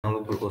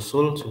Lubbul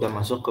Ushuul sudah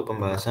masuk ke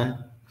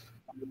pembahasan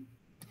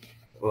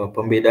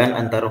pembedaan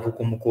antara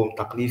hukum-hukum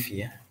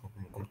taklifi ya,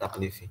 hukum-hukum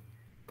taklifi.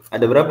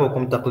 Ada berapa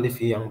hukum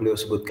taklifi yang beliau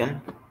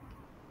sebutkan?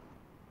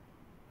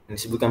 Ini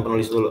disebutkan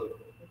penulis dulu.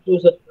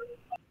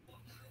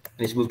 Ini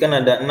disebutkan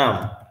ada 6.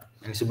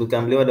 Yang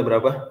disebutkan beliau ada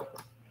berapa?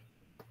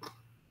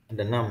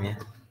 Ada 6 ya.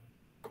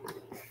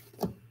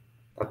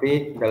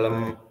 Tapi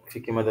dalam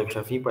fikih Mazhab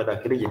Syafii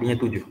pada akhirnya jadinya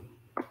 7.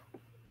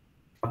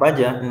 Apa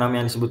aja 6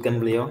 yang disebutkan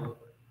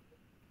beliau?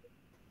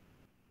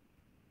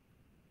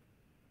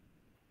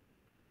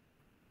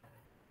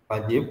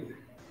 Wajib,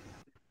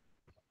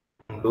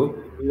 Mandub,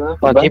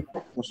 wajib,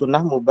 sunnah,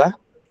 mubah,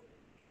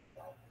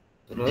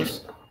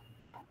 terus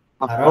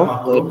Haram,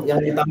 makruh.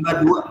 Yang ditambah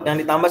 2,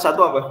 yang ditambah 1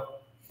 apa?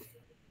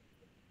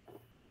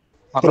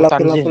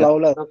 khilaful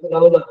aula.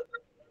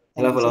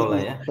 Khilaful aula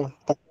ya.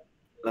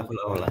 Khilaful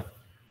aula.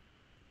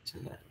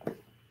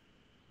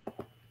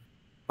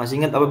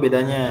 Masih ingat apa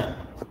bedanya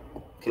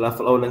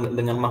khilaful aula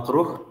dengan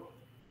makruh?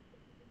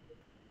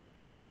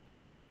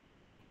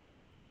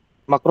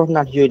 Makruh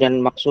nahyu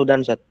dan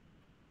maksudan Zat.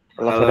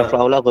 Kalau khilaful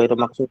aula ghairu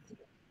maksud.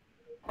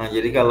 Nah,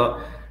 jadi kalau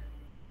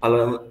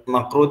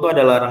makruh itu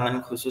ada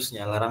larangan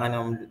khususnya, larangan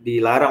yang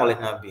dilarang oleh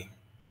Nabi.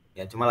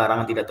 Ya, cuma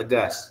larangan tidak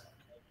tegas.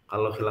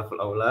 Kalau khilaful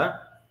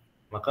aula,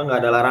 maka nggak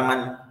ada larangan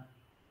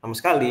sama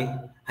sekali.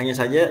 Hanya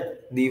saja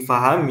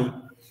difahami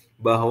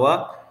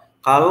bahwa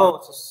kalau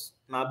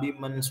Nabi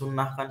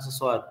mensunnahkan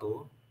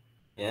sesuatu,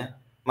 ya,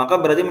 maka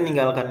berarti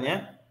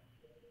meninggalkannya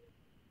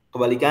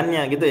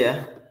kebalikannya gitu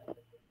ya.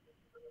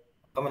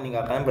 Maka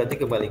meninggalkannya berarti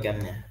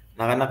kebalikannya.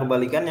 Nah, karena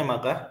kebalikannya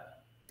maka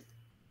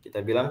kita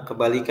bilang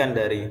kebalikan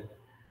dari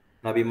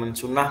Nabi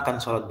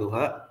mensunnahkan sholat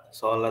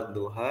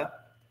duha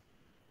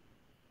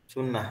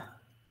sunnah.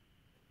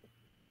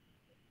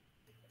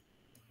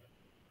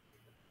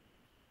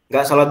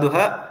 Enggak sholat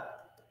duha?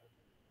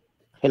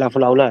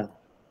 Khilaful aula.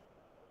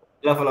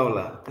 Khilaful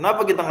aula.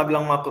 Kenapa kita nggak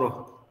bilang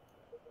makruh?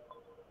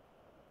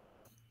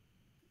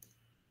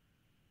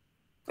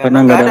 Karena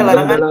nggak ada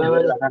larangan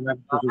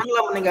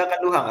meninggalkan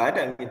duha, nggak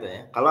ada gitu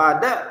ya. Kalau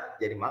ada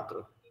jadi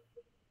makruh.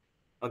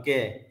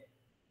 Oke.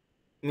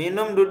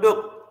 Minum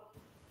duduk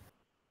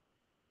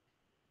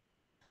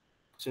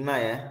sunnah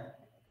ya.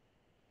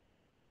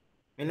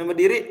 Minum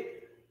berdiri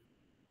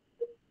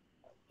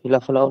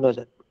Khilaful aula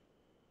Zat.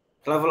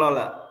 khilaful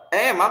aula.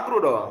 Makruh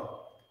dong.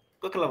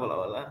 Kok khilaful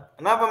aula?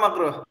 Kenapa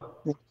makruh?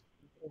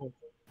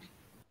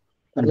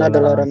 Karena ada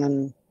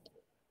larangan.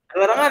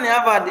 Larangannya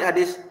apa? Di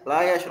hadis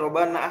la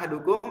yashrabanna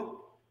ahadukum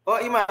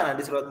imana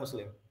di surat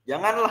Muslim.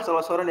 Janganlah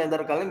salah seorang di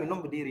antara kalian minum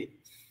berdiri.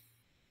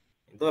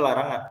 Itu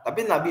larangan.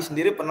 Tapi Nabi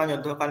sendiri pernah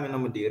nyontohkan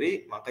minum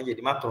berdiri, maka jadi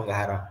makruh, enggak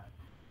haram.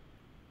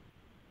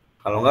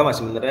 Kalau enggak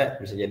masih sebenarnya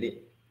bisa jadi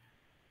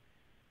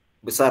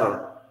besar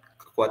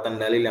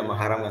kekuatan dalil yang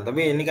mengharamkan.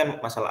 Tapi ini kan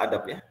masalah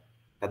adab ya.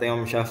 Kata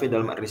Imam Syafi'i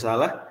dalam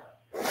Ar-Risalah,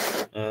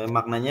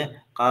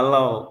 maknanya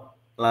kalau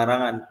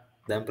larangan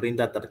dan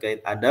perintah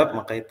terkait adab,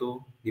 maka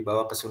itu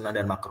dibawa ke sunnah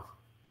dan makruh.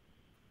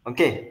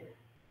 Oke.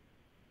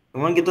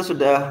 Kemudian kita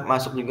sudah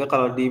masuk juga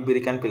kalau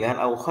diberikan pilihan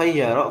au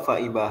khayyara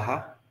fa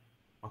ibaha,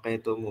 maka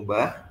itu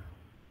mubah.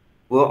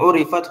 Wa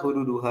urifat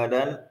hududuha,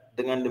 dan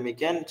dengan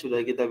demikian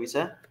sudah kita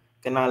bisa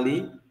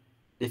kenali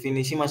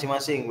definisi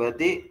masing-masing.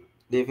 Berarti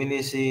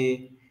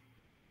definisi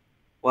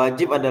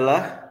wajib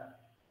adalah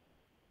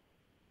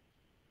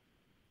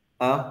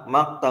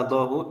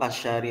maqtadahu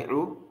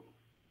asy-syari'u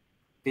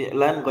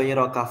fi'lan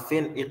ghairu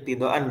kafin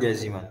iqtidaan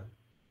jaziman.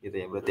 Gitu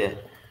ya berarti ya.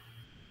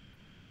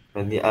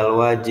 Berarti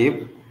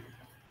al-wajib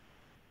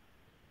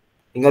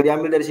tinggal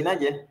diambil dari sini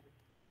aja.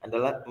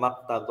 Adalah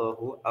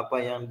maqtadahu, apa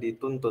yang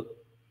dituntut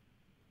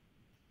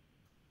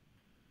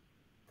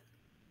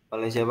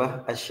oleh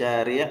siapa?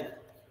 Asy-syari'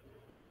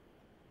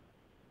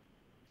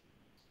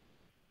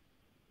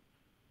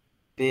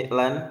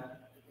 fi'lan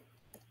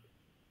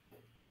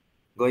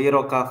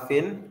ghairu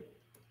kafin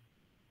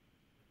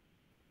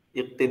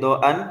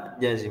iqtidaan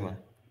jaziman.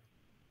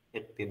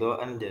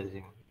 Iqtidaan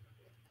jaziman.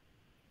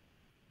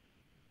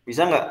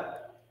 Bisa nggak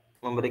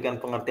memberikan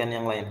pengertian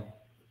yang lain?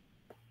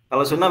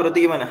 Kalau sunnah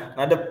berarti gimana?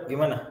 Nadab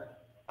gimana?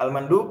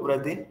 Al-mandub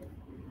berarti?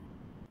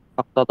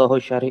 Maqtadahu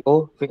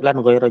syari'u fi'lan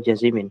ghairu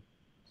jazimin.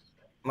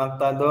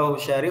 Maqtadahu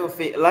syari'u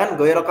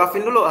fi'lan ghairu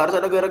kafin dulu, harus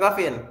ada ghairu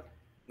kafin.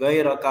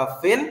 Ghairu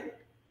kafin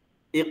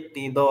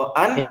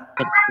iqtidaan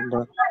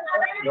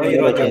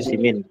ghairu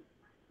jazimin.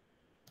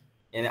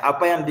 Yani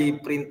apa yang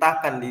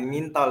diperintahkan,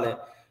 diminta oleh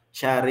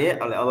syari',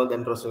 oleh Allah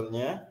dan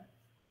Rasulnya,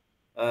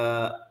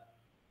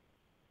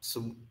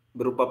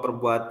 berupa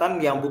perbuatan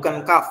yang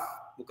bukan kaf,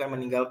 bukan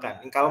meninggalkan.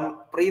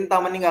 Kalau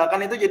perintah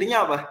meninggalkan itu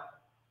jadinya apa?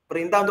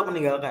 Perintah untuk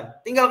meninggalkan.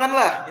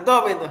 Tinggalkanlah. Itu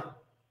apa itu?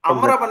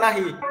 Amr apa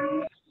nahi?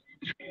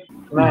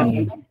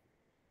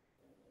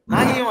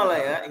 Nahi malah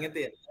ya,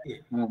 ingetin.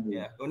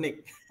 Ya, unik.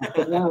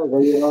 Tadi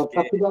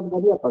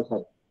apa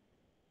Ustaz?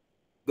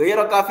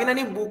 Ghairu kafin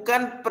ini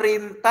bukan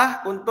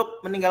perintah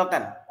untuk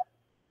meninggalkan.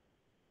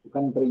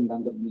 Bukan perintah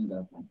untuk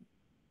meninggalkan.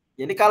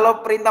 Jadi kalau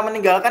perintah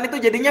meninggalkan itu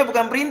jadinya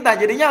bukan perintah,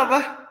 jadinya apa?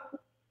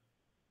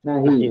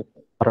 Nahi.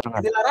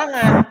 Jadi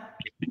larangan.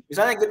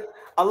 Misalnya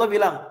Allah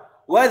bilang,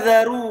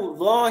 Wadharu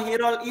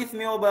zahiral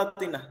itsmi wa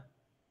batinah.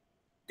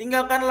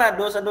 Tinggalkanlah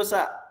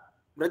dosa-dosa.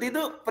 Berarti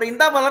itu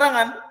perintah apa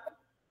larangan?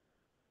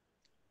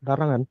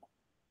 Larangan.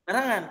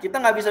 Larangan.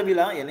 Kita nggak bisa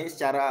bilang, ya ini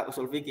secara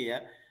usul fikih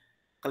ya,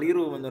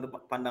 keliru menurut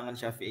pandangan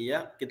Syafi'i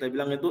ya. Kita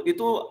bilang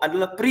itu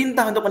adalah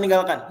perintah untuk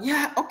meninggalkan.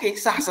 Ya oke,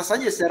 sah-sah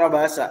saja secara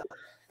bahasa.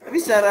 Tapi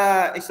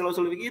secara istilah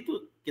usul fikih itu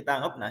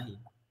kita anggap nahi.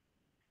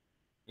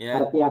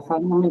 Ya. Arti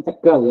asalnya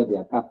mencegah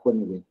ya, kafun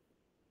gitu.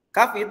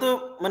 Kaf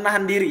itu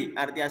menahan diri.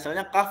 Arti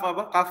asalnya kaf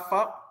apa?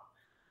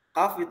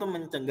 Kaf itu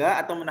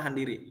mencegah atau menahan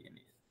diri.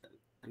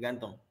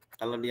 Tergantung.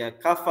 Kalau dia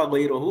kafa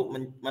ghairuhu,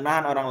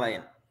 menahan orang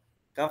lain.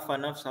 Kafa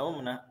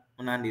nafsahu,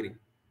 menahan diri.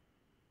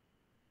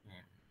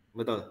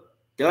 Betul.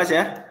 Jelas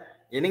ya?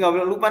 Ini nggak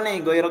boleh lupa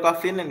nih ghairu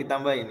kafin yang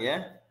ditambahin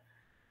ya.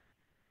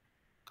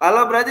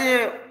 Kalau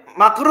berarti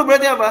makruh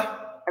berarti apa?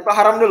 Atau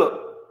haram dulu?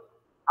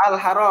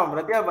 Al-haram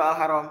berarti apa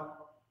al-haram?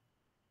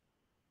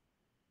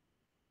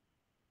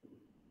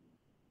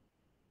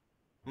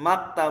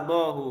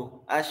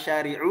 Maktabahu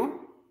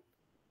asyari'u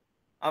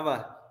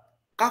apa?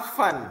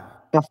 Kafan.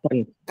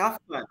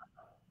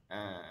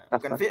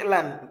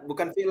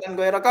 Bukan fi'lan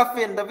ghairu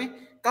kafin tapi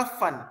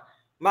kafan.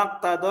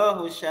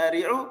 Maktabahu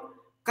syari'u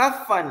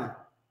kafan.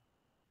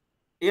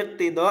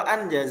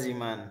 Iqtidaan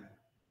jaziman.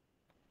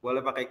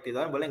 Boleh pakai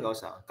iqtidaan, boleh nggak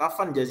usah.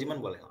 Kafan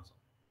jaziman boleh langsung.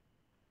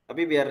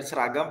 Tapi biar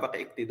seragam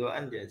pakai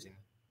iqtidaan jazim.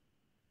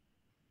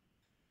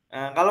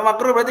 Nah, kalau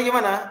makruh berarti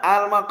gimana?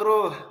 Al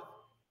makruh.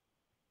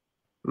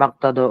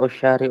 Maqtadu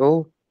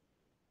syari'u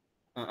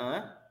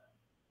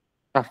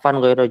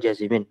kafan ghairu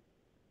jazimin.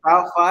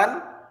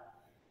 Kafan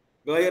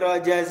ghairu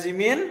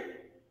jazimin.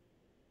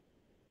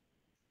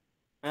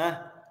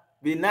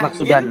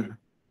 Binahyin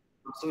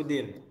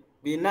maksudin.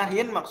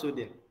 Binahyin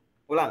maksudin.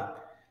 Ulang.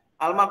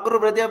 Al makruh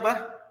berarti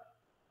apa?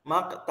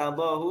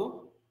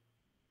 Maqtadahu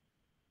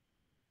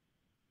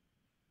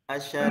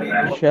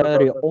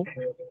asyari'u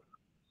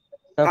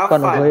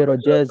kafan ghairu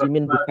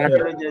jazimin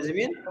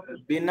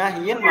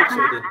binahyin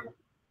maksudin.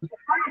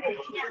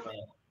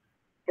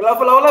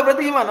 Khilaful aula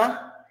berarti gimana?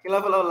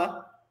 Khilaful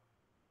aula.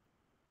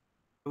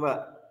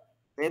 Coba.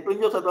 Saya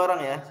tunjuk satu orang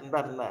ya.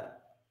 Sebentar.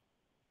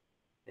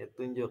 Saya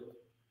tunjuk.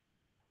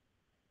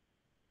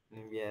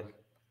 Ini biar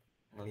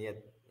ngelihat.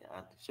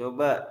 Ya,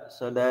 coba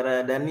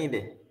saudara Dani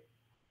deh.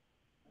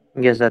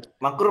 Iya, Ustaz.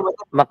 Makruh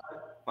berarti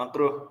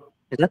makruh.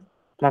 Ustaz?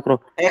 Makruh.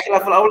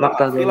 Khilaful aula.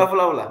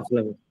 Khilaful aula.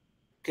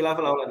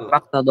 Khilaful aula dulu.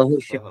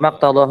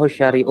 Maqtadahu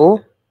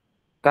syari'u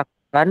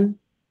kafan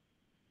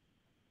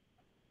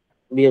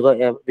bi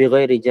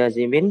ghairi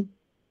jazimin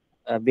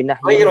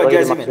binahyin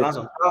ghairu maksud.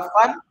 Langsung.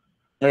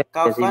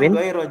 Kafan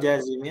ghairu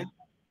jazimin.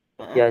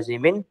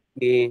 Jazimin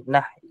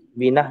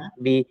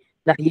binahyi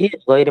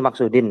ghairi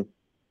maksudin.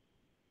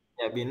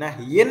 Ya,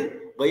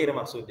 binahyin ghairi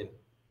maksudin.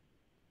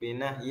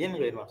 Binahyin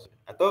ghairi maksudin.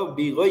 Atau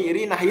bi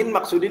ghairi nahyin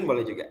maksudin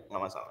boleh juga,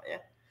 enggak masalah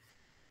ya.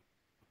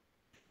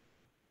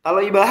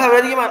 Kalau ibahah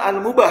berarti gimana?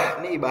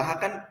 Al-mubah. Ini ibahah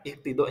kan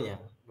iqtidonya.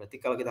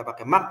 Berarti kalau kita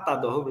pakai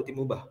maqtadahu berarti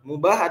mubah.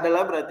 Mubah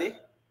adalah berarti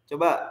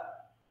coba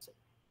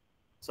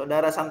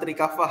saudara santri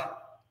kafah.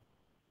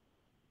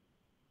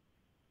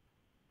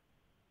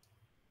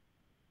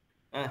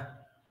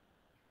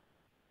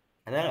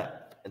 Ada nggak?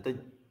 Itu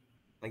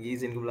lagi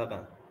izin ke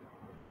belakang.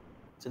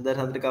 Saudara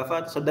santri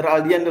kafah, saudara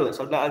Aldian dulu,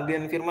 saudara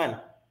Aldian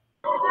Firman.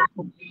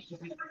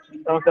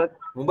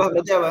 Mubah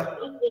berarti apa?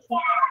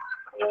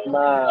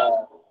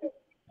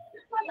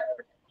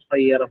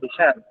 Khayyarahu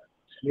syari'.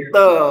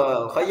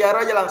 Betul, khayyar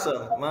aja langsung.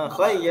 Ma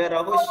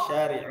khayyarahu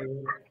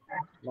syari'u.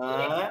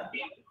 Ma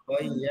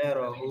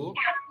khayyarahu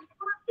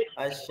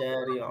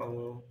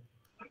asyari'u.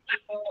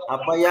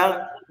 Apa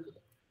yang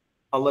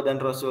Allah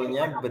dan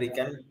Rasulnya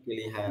berikan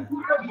pilihan.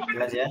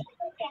 Jelas ya?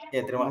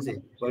 Ya, terima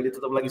kasih. Boleh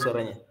ditutup lagi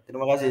suaranya.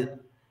 Terima kasih,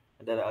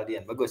 saudara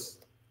Aldian.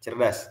 Bagus,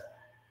 cerdas.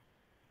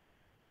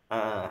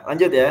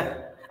 Lanjut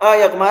ya.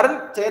 Ya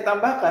kemarin saya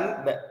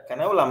tambahkan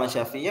karena ulama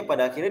Syafi'i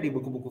pada akhirnya di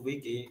buku-buku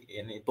fikih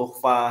ini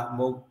Tuhfah,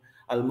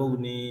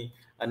 Al-Mughni,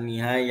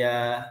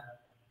 An-Nihayah,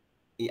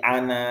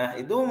 I'anah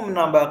itu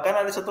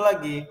menambahkan ada satu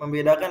lagi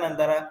membedakan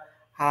antara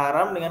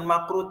haram dengan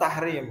makruh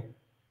tahrim.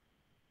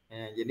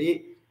 Ya,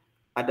 jadi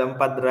ada 4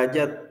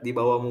 derajat di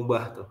bawah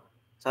mubah tuh.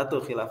 1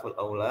 khilaful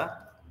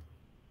aula.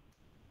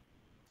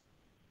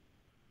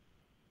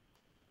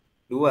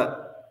 2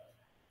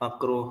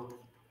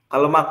 makruh.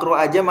 Kalau makruh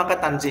aja maka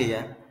tanzih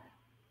ya.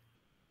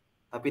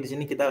 Tapi di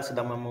sini kita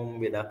sedang mau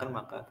membedakan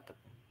maka tetap.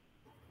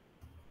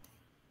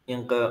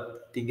 Yang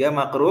ketiga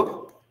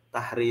makruh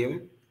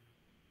tahrim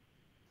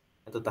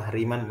atau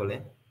tahriman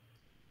boleh.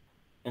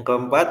 Yang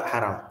keempat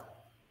haram.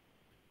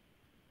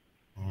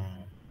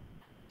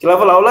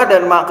 Khilaful aula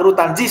dan makruh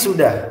tanzih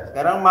sudah.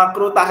 Sekarang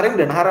makruh tahrim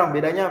dan haram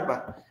bedanya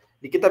apa?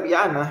 Di kitab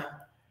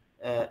I'anah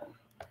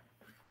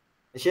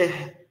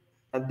Syekh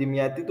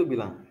Ad-Dimyati itu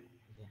bilang,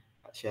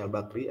 Syekh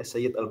Al-Bakri,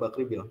 Sayyid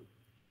Al-Bakri bilang,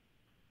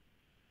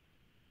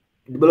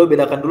 beliau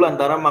bedakan dulu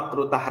antara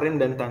makruh tahrim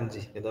dan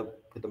tanzih.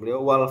 Kata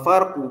beliau, wal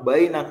farqu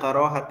baina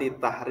karahati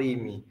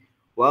tahrimi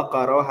wa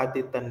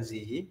karahati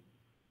tanzihi.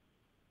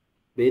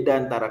 beda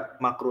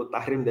antara makruh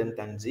tahrim dan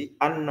tanzih,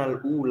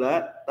 annal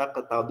ula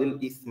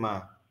taqtadil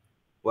isma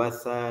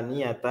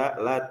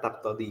wasaniyata la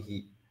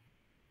taqtadihi.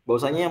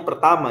 Bahwasanya yang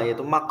pertama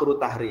yaitu makruh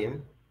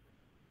tahrim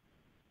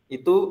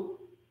itu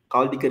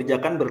kalau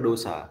dikerjakan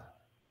berdosa.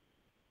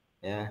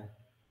 Ya,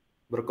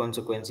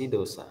 berkonsekuensi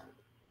dosa.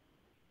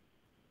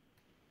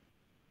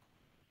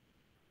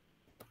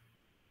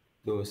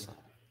 Dosa.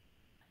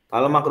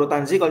 Kalau makruh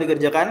tanzih kalau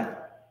dikerjakan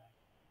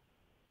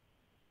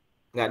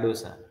nggak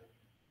dosa.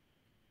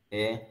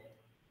 Ya.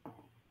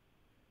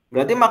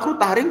 Berarti makruh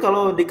tahrim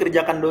kalau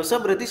dikerjakan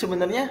dosa berarti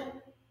sebenarnya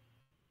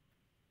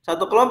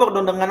satu kelompok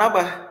dong dengan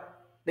apa?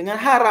 Dengan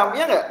haram,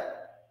 ya nggak?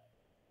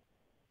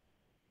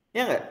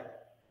 Ya nggak?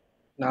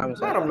 Nah,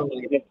 Haram dong.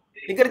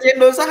 Dikerjain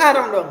dosa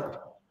haram dong.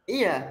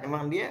 Iya,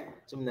 emang dia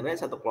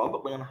sebenarnya satu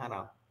kelompok dengan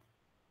haram.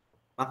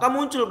 Maka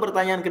muncul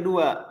pertanyaan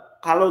kedua,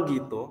 kalau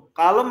gitu,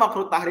 kalau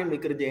makruh tahrim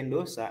dikerjain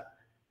dosa,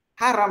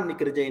 haram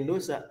dikerjain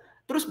dosa,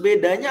 terus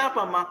bedanya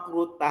apa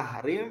makruh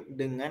tahrim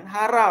dengan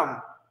haram?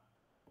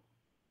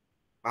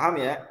 Paham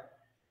ya?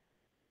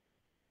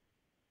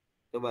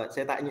 Coba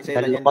saya tanya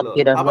dulu.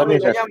 Apa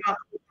bedanya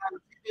makruh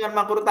tanzih dengan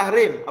makruh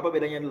tahrim? Apa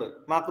bedanya dulu?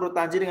 Makruh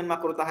tanzih dengan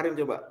makruh tahrim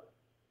coba.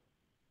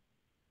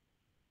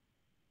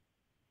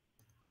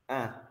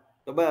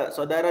 Coba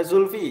saudara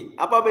Zulfi,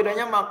 apa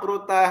bedanya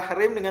makruh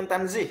tahrim dengan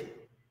tanzih?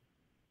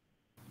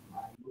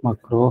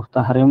 Makruh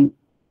tahrim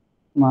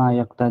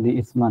mayak tadi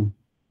isman.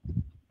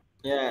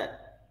 Ya,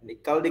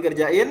 kalau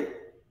dikerjain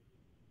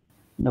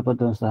Dapat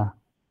dosa.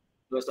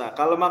 Dosa.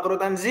 Kalau makruh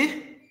tanzih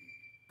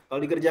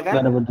kalau dikerjakan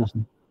Nggak dapat dosa.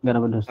 Nggak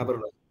dapat dosa.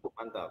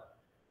 Mantap.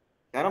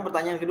 Sekarang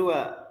pertanyaan kedua.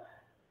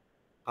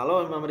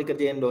 Kalau memang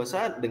dikerjain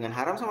dosa dengan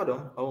haram sama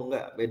dong? Oh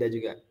enggak, beda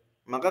juga.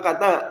 Maka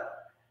kata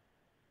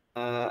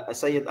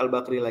Sayyid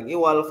Al-Bakri lagi,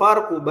 wal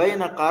farqu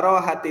baina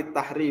karahati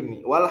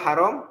tahrimi wal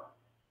haram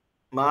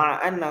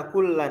ma'anna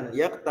kullan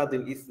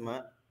yaqtadil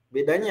isma.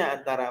 Bedanya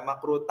antara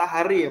makruh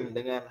tahrim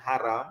dengan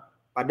haram,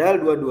 padahal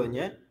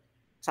dua-duanya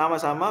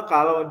sama-sama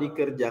kalau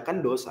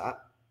dikerjakan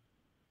dosa.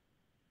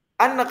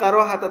 Anna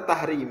karahata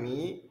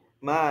tahrimi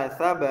ma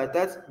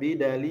thabatat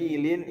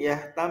bidalilin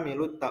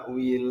yahtamilut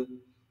ta'wil.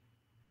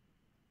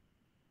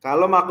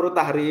 Kalau makruh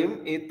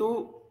tahrim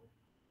itu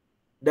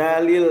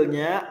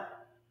dalilnya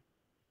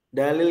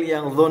dalil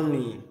yang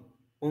dhonni,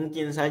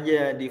 mungkin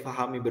saja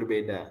difahami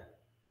berbeda.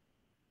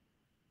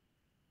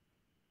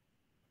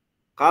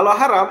 Kalau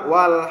haram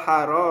wal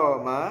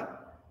harama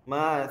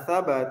ma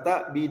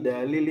thabata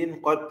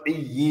bidalilin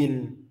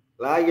qat'iyyin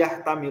la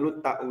yahtamilut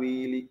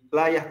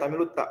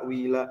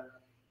ta'wila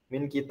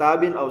min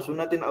kitabin aw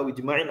sunnatin aw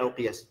ijma'in aw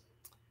qiyas.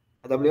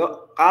 Kata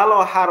beliau,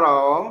 kalau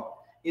haram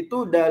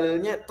itu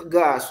dalilnya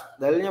tegas,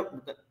 dalilnya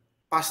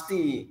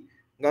pasti,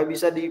 nggak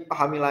bisa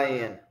dipahami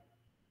lain.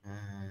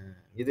 Nah,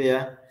 gitu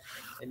ya.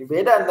 Jadi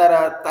beda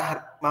antara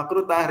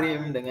makruh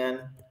tahrim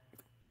dengan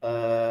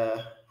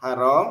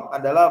haram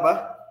adalah apa?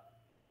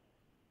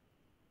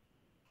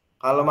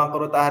 Kalau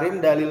makruh tahrim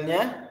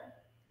dalilnya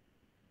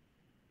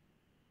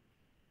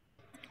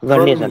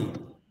Zonni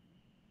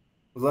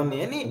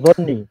ini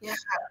ya,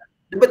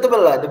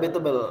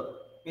 debatable.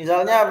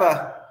 Misalnya apa?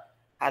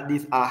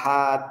 Hadis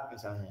ahad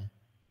misalnya.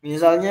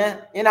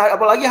 Misalnya, ini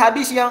apalagi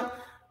hadis yang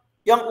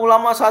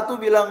ulama satu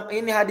bilang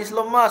ini hadis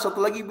lemah,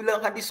 satu lagi bilang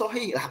hadis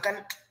sahih. Lah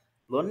kan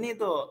Zonni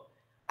tuh.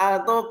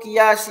 Atau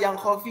kias yang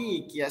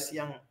khafi, kias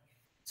yang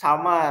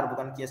samar,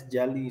 bukan kias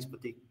jali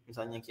seperti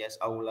misalnya kias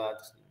aula.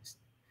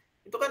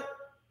 Itu kan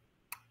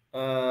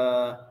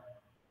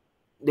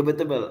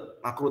debatable,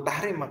 makruh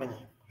tahrim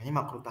makanya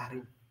makruh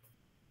tahrim.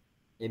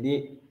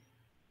 Jadi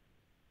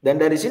dan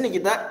dari sini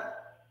kita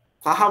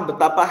paham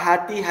betapa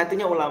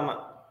hati-hatinya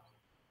ulama.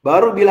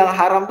 Baru bilang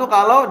haram tuh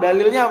kalau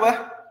dalilnya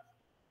apa?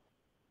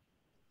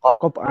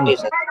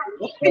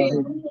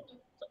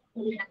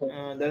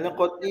 Dalilnya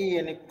qot'i,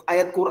 ini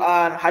ayat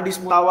Quran, hadis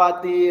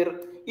mutawatir,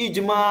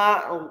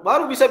 ijma,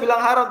 baru bisa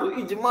bilang haram tuh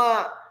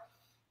ijma.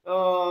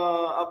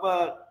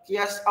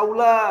 Kias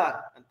aula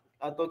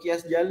atau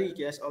kias jali,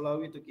 kias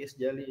aulawi itu kias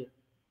jali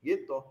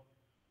gitu.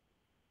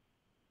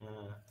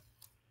 Nah,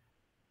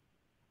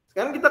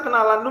 sekarang kita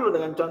kenalan dulu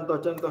dengan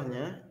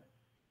contoh-contohnya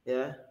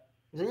ya.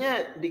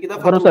 Misalnya di kitab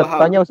Fardhu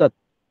tanya Ustadz.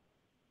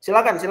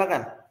 Silakan.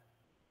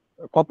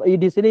 Qat'i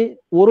di sini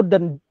urud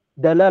dan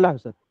dalalah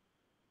Ustadz.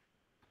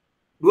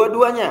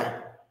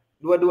 Dua-duanya.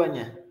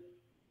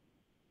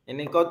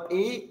 Ini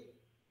qat'i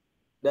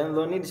dan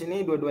dhonni di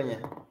sini dua-duanya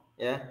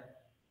ya.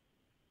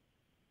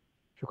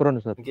 Syukran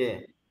Ustadz.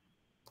 Oke.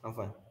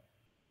 Afwan.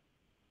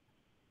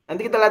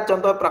 Nanti kita lihat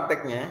contoh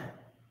prakteknya.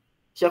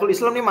 Syaikhul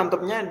Islam ini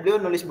mantapnya, beliau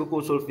nulis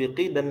buku usul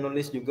fiqih dan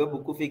nulis juga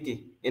buku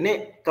fikih.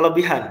 Ini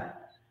kelebihan.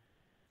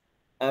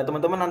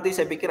 Teman-teman nanti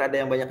saya pikir ada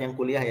yang banyak yang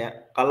kuliah ya.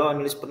 Kalau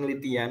nulis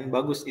penelitian,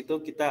 bagus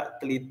itu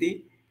kita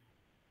teliti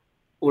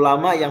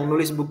ulama yang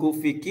nulis buku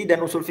fikih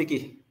dan usul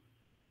fikih.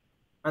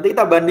 Nanti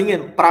kita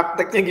bandingin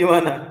prakteknya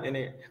gimana.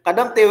 Ini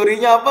kadang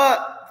teorinya apa,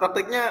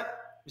 prakteknya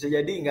bisa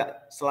jadi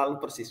nggak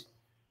selalu persis.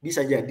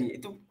 Bisa jadi,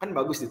 itu kan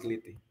bagus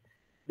diteliti.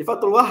 Di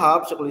Fathul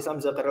Wahhab, Syaikhul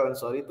Islam Zakariyyaa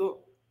Al-Anshaariyy itu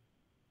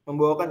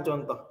membawakan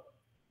contoh.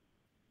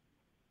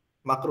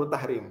 makruh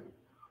tahrim.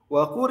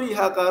 Wa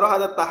kuriha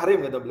karahat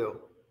tahrim kata beliau.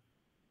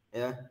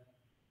 Ya.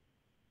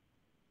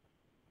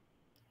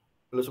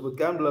 Beliau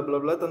sebutkan bla bla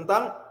bla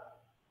tentang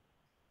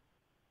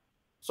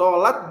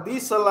sholat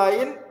di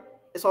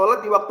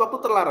waktu-waktu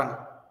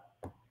terlarang.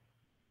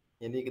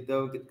 Jadi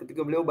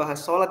ketika beliau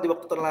bahas sholat di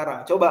waktu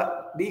terlarang,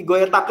 coba di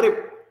goya takrib,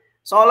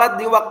 sholat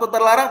di waktu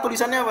terlarang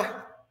tulisannya apa?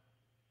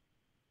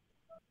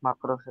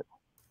 Makruh.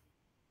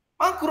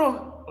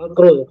 Makruh.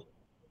 Makruh.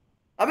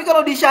 Tapi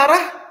kalau di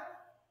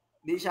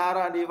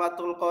syarah di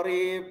Fathul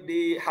Qorib,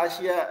 di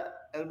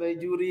Hasyiah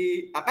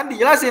Al-Baijuri akan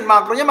dijelasin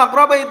makruhnya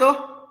makruh apa itu?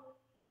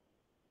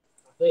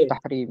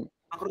 Tahrim.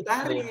 Makruh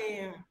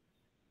tahrim.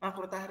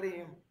 Makruh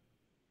tahrim.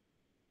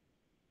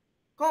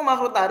 Kok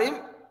makruh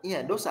tahrim?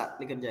 Iya, dosa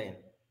dikerjain.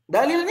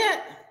 Dalilnya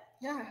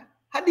ya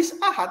hadis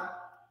ahad.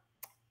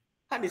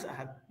 Hadis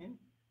ahad. Ya.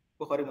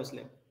 Bukhari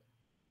Muslim.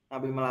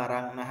 Nabi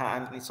melarang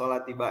nahaan ni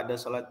sholati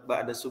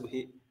ba'da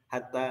subhi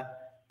hatta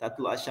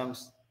tatlu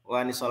asyams wa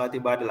ni sholati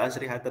ba'dal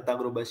asri hatta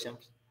taghrub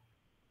asyams.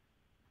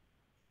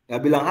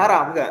 Enggak bilang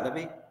haram enggak,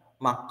 tapi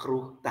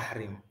makruh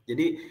tahrim.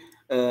 Jadi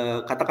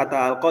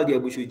kata-kata Al-Qadhi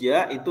Abu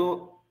Syuja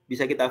itu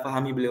bisa kita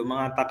pahami beliau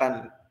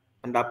mengatakan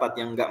pendapat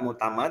yang enggak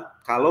mutamad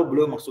kalau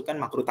beliau maksudkan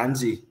makruh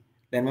tanzih,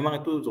 dan memang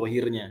itu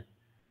zahirnya.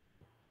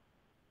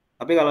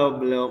 Tapi kalau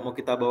beliau mau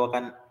kita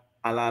bawakan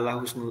ala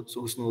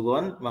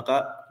husnudzon,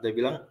 maka dia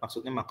bilang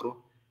maksudnya makruh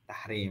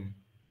tahrim.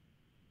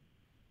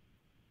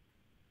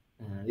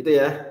 Nah, itu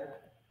ya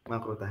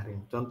makruh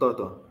tahrim. Contoh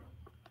tuh.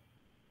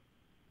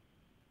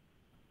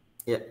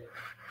 Ya.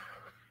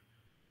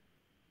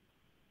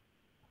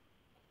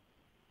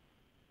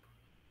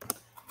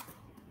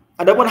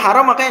 Adapun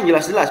haram maka yang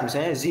jelas-jelas,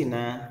 misalnya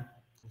zina,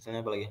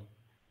 misalnya apa lagi?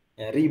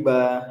 Ya,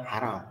 riba,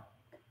 haram.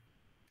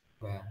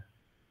 Wah,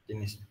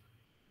 jenis.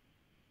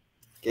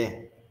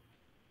 Oke.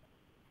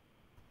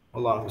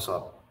 Allahu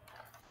a'lam.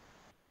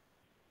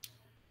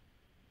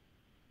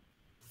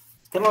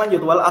 Kita lanjut,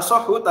 wal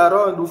asahu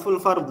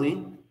taraduful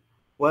fardhi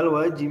wal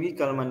wajibi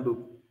kal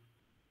mandub.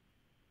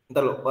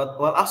 Entar lo,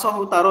 wal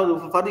asahu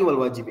taraduful fardhi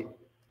wal wajibi.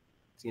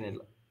 Sini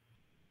dulu.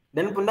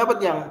 Dan pendapat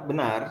yang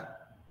benar,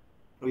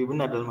 lebih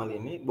benar dalam hal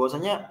ini,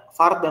 bahwasanya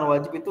fard dan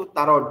wajib itu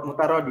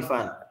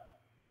mutaradifan.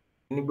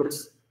 Ini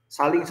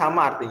saling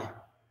sama artinya.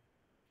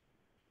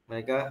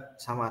 Mereka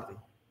sama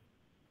artinya.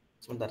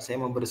 Sebentar, saya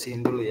mau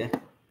bersihin dulu ya.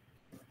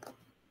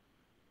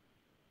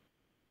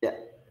 Ya.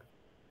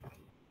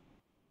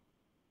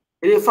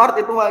 Jadi fard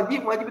itu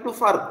wajib, wajib itu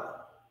fard.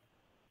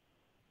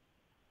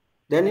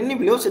 Dan ini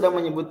beliau sudah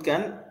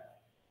menyebutkan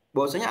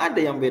bahwasanya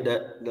ada yang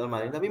beda dalam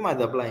hal ini, tapi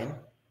mazhab lain.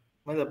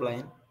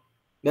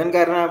 Dan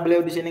karena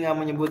beliau di sini nggak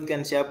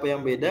menyebutkan siapa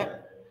yang beda,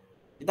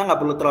 kita nggak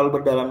perlu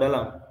terlalu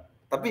berdalam-dalam.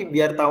 Tapi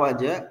biar tahu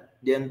aja,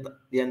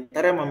 di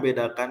antara yang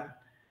membedakan,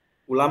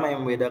 ulama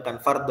yang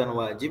membedakan fard dan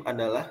wajib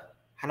adalah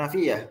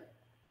Hanafiyah.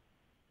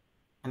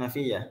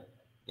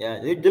 Ya,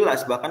 jadi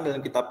jelas bahkan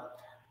dalam kitab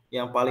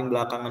yang paling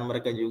belakangan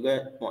mereka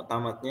juga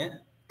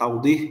mu'tamadnya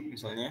Taudih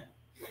misalnya,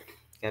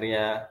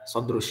 karya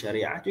Sodrus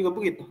Syariah juga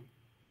begitu.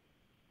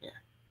 Ya.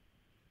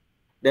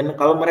 Dan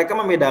kalau mereka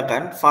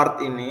membedakan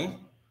fard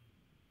ini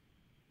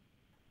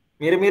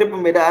mirip-mirip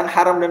pembedaan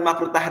haram dan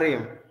makruh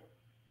tahrim.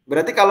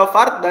 Berarti kalau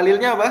fard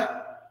dalilnya apa?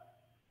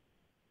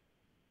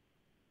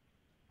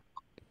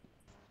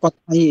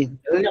 Qat'i.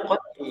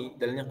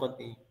 Dalilnya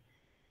qat'i.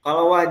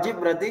 Kalau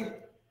wajib berarti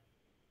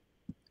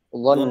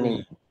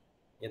Dhanni.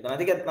 Ya,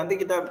 nanti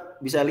kita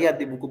bisa lihat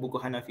di buku-buku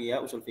Hanafiyah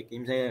usul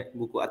fiqih, misalnya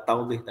buku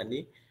At-Tawdih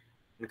tadi,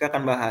 mereka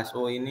akan bahas,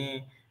 oh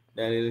ini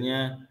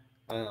dalilnya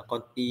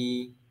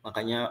qat'i,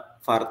 makanya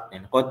fard.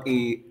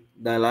 Qat'i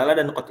dalalah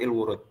dan qat'il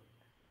wurud.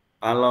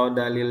 Kalau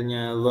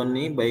dalilnya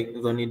dhanni, baik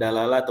dhanni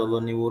dalalah atau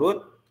dhanni wurud,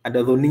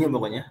 ada dhanninya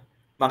pokoknya,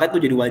 maka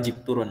itu jadi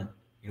wajib turun,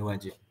 jadi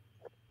wajib.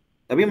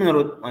 Tapi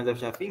menurut Mazhab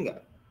Syafii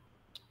enggak,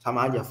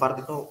 sama aja, fard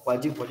itu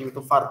wajib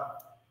itu fard.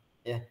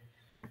 Ya.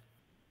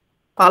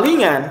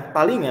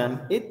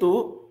 Palingan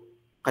itu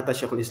kata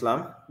Syaikhul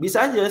Islam,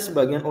 bisa aja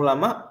sebagian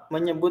ulama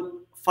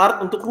menyebut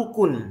fard untuk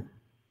rukun.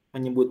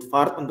 Menyebut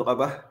fard untuk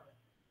apa?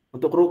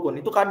 Untuk rukun.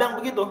 Itu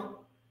kadang begitu.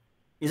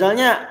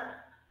 Misalnya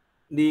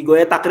di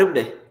goya takrib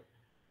deh.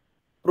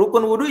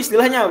 Rukun wudu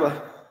istilahnya apa?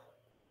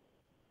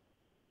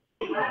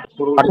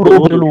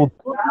 Fardhu.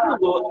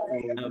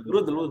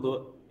 Wudu.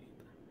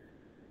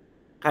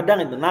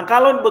 Kadang itu. Nah,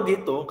 kalau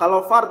begitu,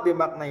 kalau fard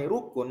dimaknai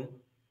rukun,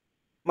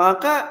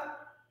 maka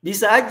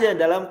bisa aja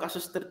dalam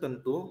kasus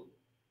tertentu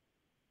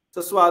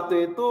sesuatu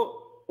itu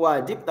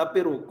wajib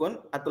tapi rukun,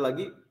 atau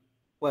lagi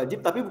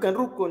wajib tapi bukan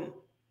rukun.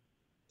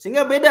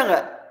 Sehingga beda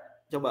nggak?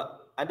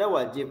 Coba, ada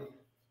wajib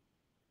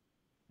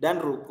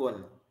dan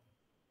rukun.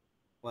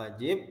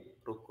 Wajib,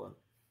 rukun.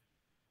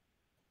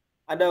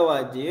 Ada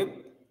wajib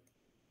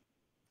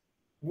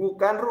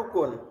bukan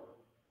rukun.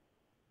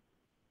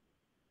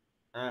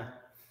 Nah,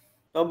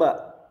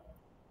 coba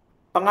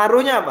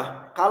pengaruhnya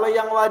apa? Kalau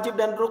yang wajib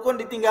dan rukun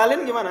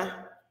ditinggalin gimana?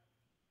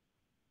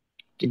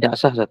 Tidak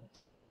sah, Ustaz.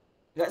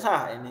 Nggak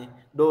sah ini.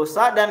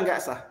 Dosa dan nggak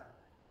sah.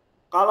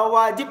 Kalau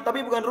wajib tapi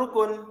bukan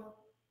rukun.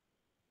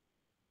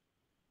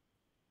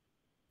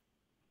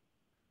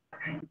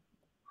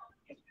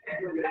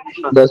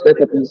 Dosa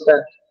terpisah.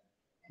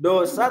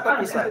 Dosa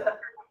terpisah.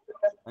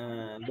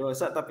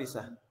 Dosa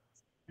terpisah.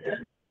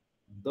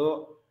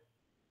 Itu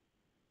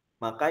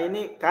maka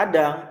ini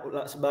kadang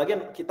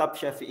sebagian kitab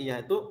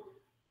Syafi'iyah itu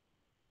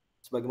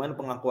sebagaimana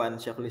pengakuan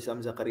Syaikhul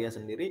Zakariyyaa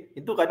sendiri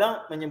itu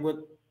kadang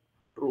menyebut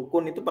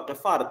rukun itu pakai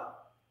fard.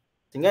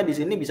 Sehingga di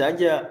sini bisa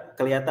aja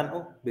kelihatan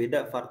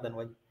beda fard dan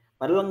wajib.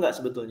 Padahal enggak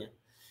sebetulnya.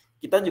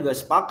 Kita juga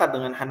sepakat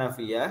dengan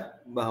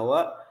Hanafiyah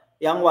bahwa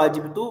yang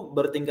wajib itu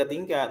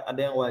bertingkat-tingkat.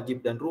 Ada yang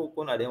wajib dan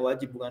rukun, ada yang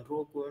wajib bukan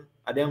rukun,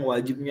 ada yang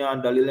wajibnya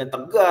dalilnya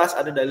tegas,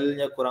 ada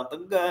dalilnya kurang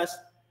tegas.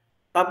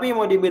 Tapi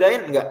mau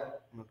dibedain enggak?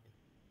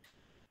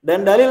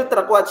 Dan dalil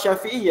terkuat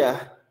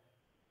Syafi'iyah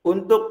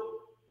untuk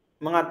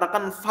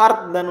mengatakan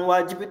fard dan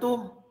wajib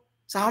itu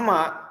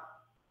sama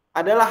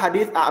adalah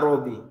hadis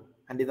A'rabi.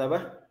 Hadis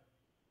apa?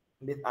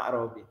 Hadis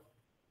A'rabi.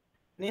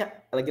 Ini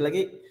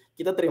lagi-lagi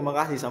kita terima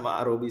kasih sama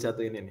A'rabi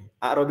satu ini nih.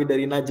 A'rabi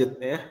dari Najd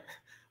ya.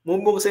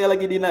 Mumpung saya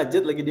lagi di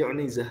Najd, lagi di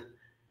Unizah.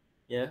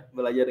 Ya,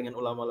 belajar dengan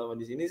ulama-ulama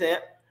di sini, saya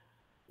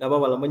enggak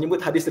apa-apa lah menyebut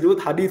hadis tersebut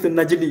haditsun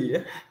Najdi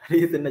ya.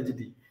 Haditsun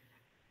Najdi.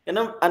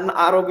 Karena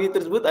A'rabi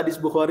tersebut hadis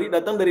Bukhari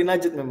datang dari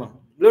Najd memang.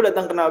 Beliau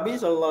datang ke Nabi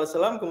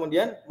SAW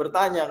kemudian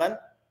bertanya kan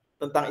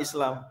tentang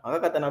Islam. Maka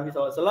kata Nabi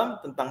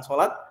SAW tentang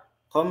sholat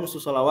khamsu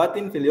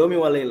shalawatin fil yaumi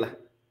wal lailah.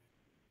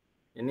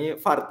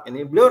 Ini fard.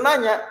 Ini beliau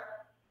nanya,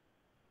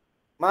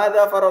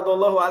 "Madza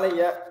faradallahu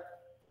alayya?"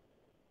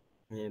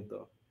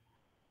 Gitu.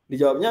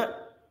 Dijawabnya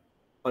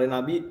oleh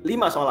Nabi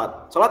 5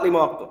 sholat. Sholat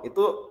 5 waktu.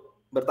 Itu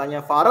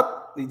bertanya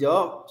fard,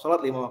 dijawab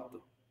sholat 5 waktu.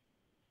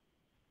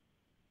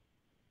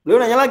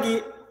 Beliau nanya lagi,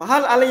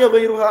 "Hal alayya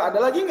ghairuha?" Ada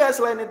lagi enggak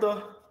selain itu?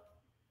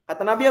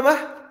 Kata Nabi apa?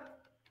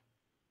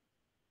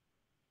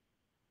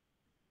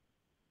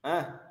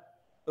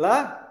 La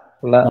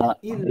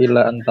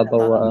ila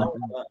antatawwa.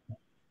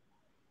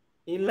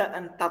 Ila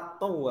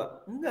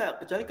antatawwa.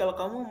 Enggak, kecuali kalau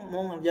kamu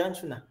mau ngerjain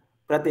sunnah.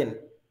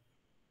 Perhatiin.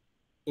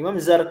 Imam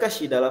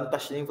Zarkashi dalam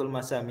Tashriful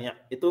Masami'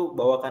 itu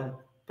bawakan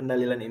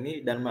pendalilan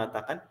ini dan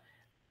mengatakan,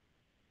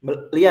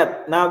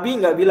 lihat, Nabi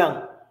enggak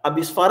bilang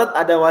habis farad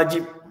ada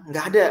wajib.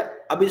 Enggak ada.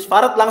 Habis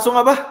farad langsung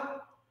apa?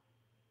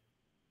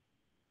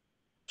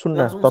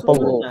 Sunnah, Langsung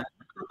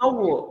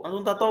tatawwu.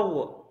 Langsung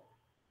tatawwu.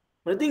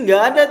 Berarti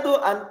enggak ada tuh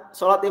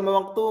sholat 5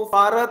 waktu,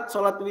 farad,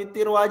 sholat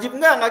witir, wajib.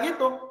 Enggak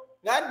gitu.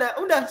 Enggak ada.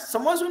 Udah,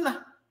 semua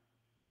sunnah.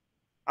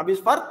 Habis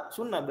farad,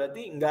 sunnah.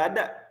 Berarti enggak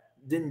ada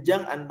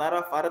jenjang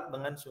antara farad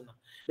dengan sunnah.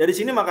 Dari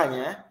sini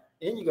makanya,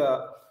 ini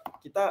juga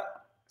kita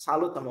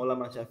salut sama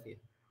ulama Syafi'i.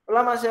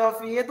 Ulama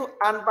Syafi'i itu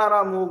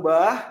antara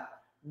mubah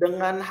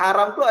dengan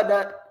haram tuh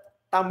ada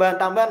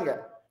tambahan-tambahan enggak?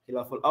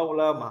 Khilaful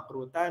aula,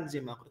 makruh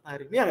tanzim, makruh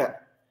tahrim. Iya enggak?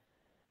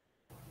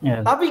 Ya.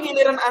 Tapi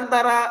giliran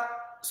antara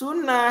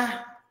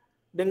sunnah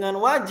dengan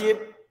wajib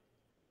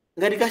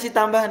enggak dikasih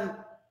tambahan.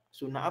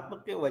 Sunnah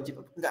apa ke wajib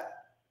apa? Enggak.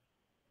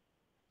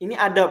 Ini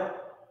adab.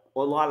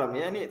 Wallahu alam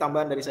ya, ini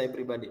tambahan dari saya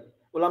pribadi.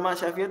 Ulama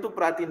Syafi'i itu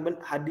perhatiin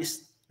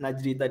hadis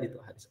Najdi tadi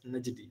tuh, hadis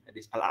Najdi,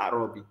 hadis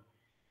Al-A'rabi.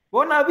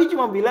 Bahwa Nabi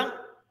cuma bilang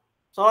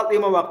sholat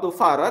 5 waktu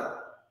farad,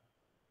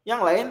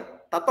 yang lain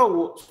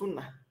tatawwu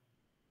sunnah.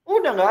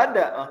 Udah enggak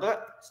ada. Maka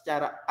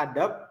secara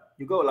adab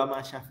juga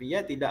ulama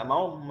Syafi'iyah tidak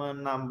mau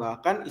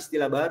menambahkan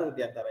istilah baru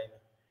di antara ini.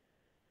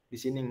 Di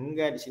sini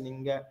enggak, di sini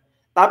enggak.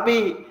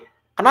 Tapi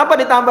kenapa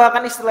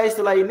ditambahkan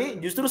istilah-istilah ini?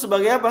 Justru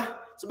sebagai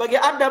apa? Sebagai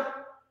adab.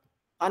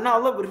 Karena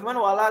Allah berfirman,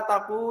 "Wala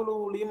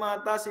taqulu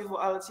lima tasifu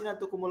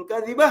alsinatukumul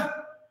kadzibah,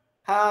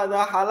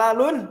 hadza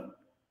halalun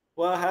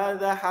wa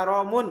hadza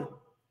haramun.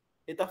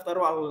 Litaftaru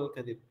alal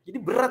kadzib." Jadi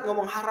berat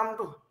ngomong haram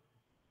tuh.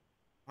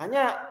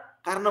 Hanya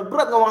karena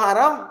berat ngomong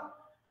haram,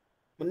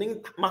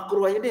 mending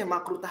makruh aja deh,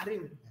 makruh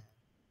tahrim.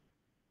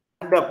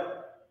 Adab.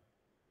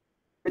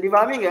 Jadi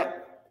pahami enggak?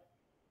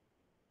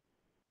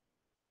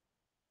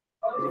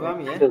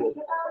 Dipahami ya?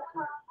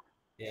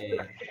 Oke.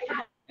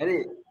 Jadi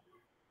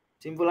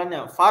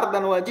simpulannya, fard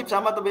dan wajib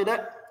sama atau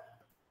beda?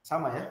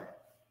 Sama ya.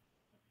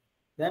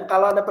 Dan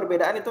kalau ada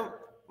perbedaan itu,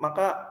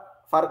 maka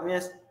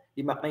fardnya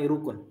dimaknai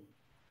rukun.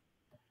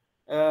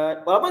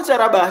 Walaupun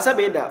secara bahasa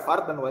beda,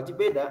 fard dan wajib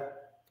beda.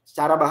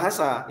 Secara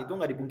bahasa itu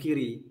nggak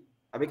dipungkiri.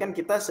 Tapi kan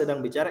kita sedang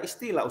bicara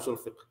istilah usul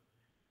fiqh.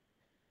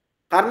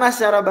 Karena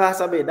secara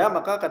bahasa beda,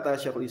 maka kata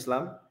Syaikhul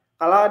Islam,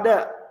 kalau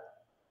ada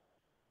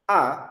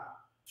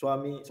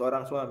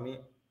seorang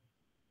suami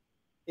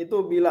itu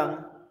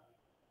bilang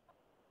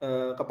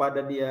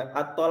kepada dia,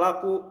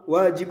 at-talaqu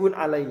wajibun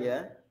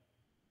alayya,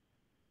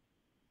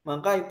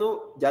 maka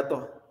itu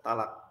jatuh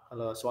talak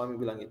kalau suami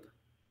bilang gitu.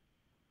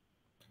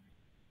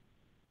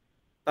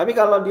 Tapi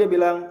kalau dia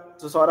bilang,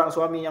 seseorang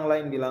suami yang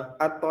lain bilang,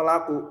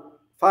 at-talaqu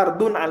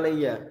fardun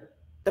alayya,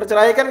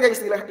 terceraikan enggak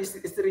istilah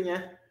istrinya?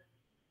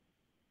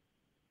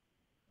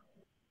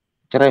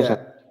 Cerai,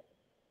 Ustaz.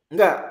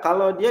 Enggak,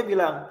 kalau dia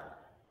bilang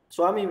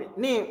suami,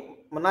 ini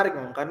menarik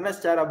memang, karena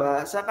secara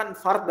bahasa kan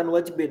fard dan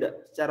wajib beda.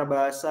 Secara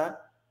bahasa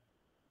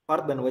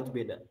fard dan wajib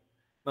beda.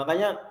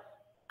 Makanya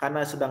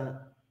karena sedang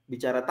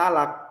bicara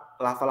talak,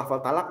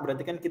 lafal-lafal talak,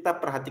 berarti kan kita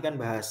perhatikan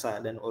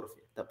bahasa dan urf,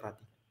 kita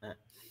perhatikan. Nah,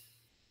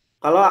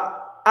 kalau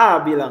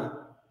A bilang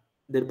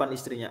di depan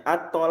istrinya,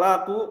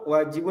 at-thalaqu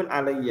wajibun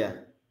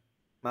alayya,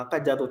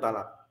 maka jatuh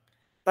talak.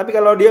 Tapi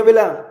kalau dia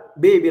bilang,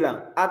 B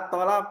bilang,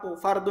 at-thalaqu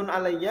fardun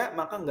alayya,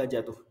 maka enggak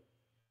jatuh.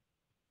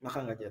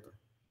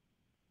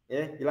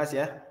 Ya, jelas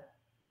ya?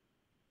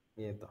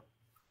 Gitu.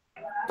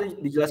 Itu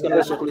dijelaskan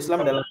oleh Syaikhul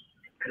Islam dalam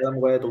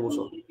yaitu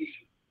Ushul.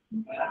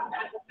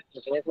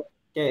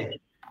 Oke.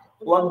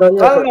 Wa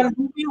kal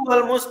mandubi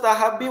wal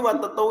mustahabbi wa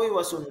tatawwi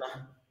wa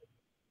sunnah.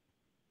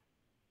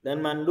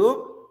 Dan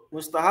mandub,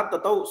 mustahab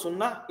atau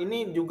sunnah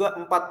ini juga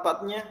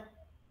empat-empatnya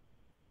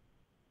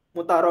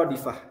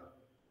mutaradifah,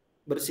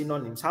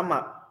 bersinonim,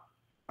 sama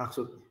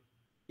maksudnya.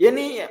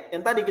 Ini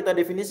yang tadi kita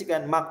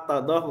definisikan,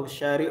 maqtadahu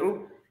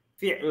syari'u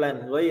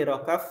fi'lan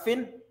ghairu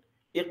kaffin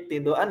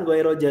iqtidaan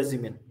ghairu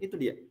jazimin. Itu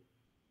dia.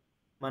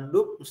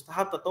 Mandub,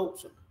 mustahab atau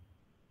sunnah.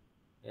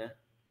 Ya.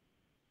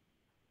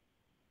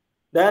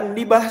 Dan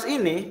dibahas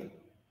ini,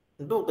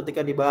 tentu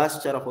ketika dibahas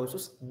secara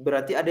khusus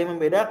berarti ada yang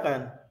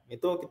membedakan.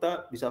 Itu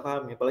kita bisa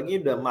pahami.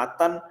 Apalagi udah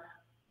matan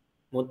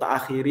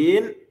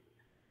mutaakhirin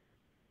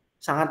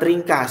sangat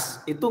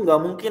ringkas. Itu nggak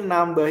mungkin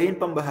nambahin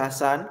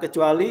pembahasan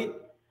kecuali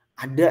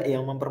ada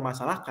yang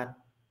mempermasalahkan.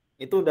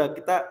 Itu udah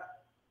kita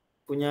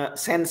punya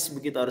sense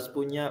begitu, harus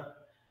punya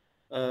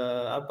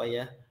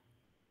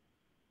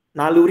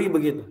naluri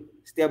begitu.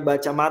 Setiap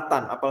baca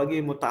matan,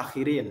 apalagi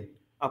mutaakhirin,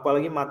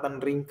 apalagi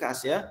matan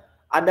ringkas ya,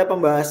 ada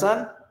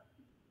pembahasan.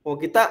 Oh,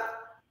 kita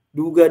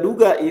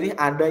duga-duga ini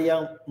ada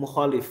yang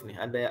mukhalif nih,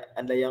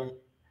 ada yang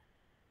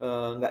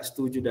nggak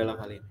setuju dalam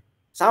hal ini.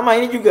 Sama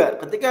ini juga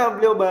ketika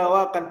beliau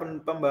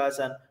bawakan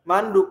pembahasan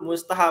mandub,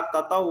 mustahab,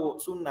 tatawu,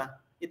 sunnah,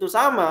 itu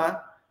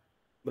sama,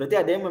 berarti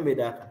ada yang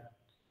membedakan.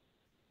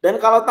 Dan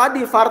kalau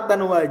tadi fard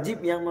dan wajib,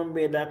 yang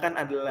membedakan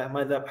adalah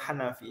mazhab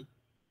Hanafi,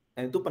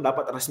 dan itu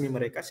pendapat resmi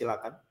mereka,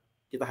 silakan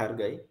kita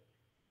hargai.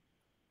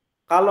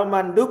 Kalau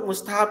mandub,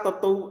 mustahab,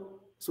 tatawu,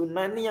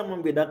 sunnah, ini yang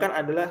membedakan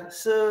adalah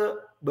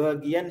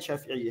sebagian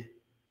Syafi'iyah.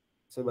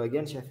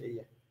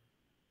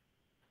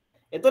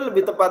 Itu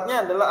lebih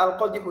tepatnya adalah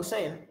Al-Qadhi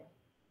Husain.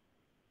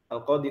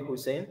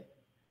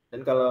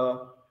 Dan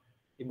kalau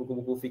di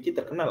buku-buku fikih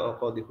terkenal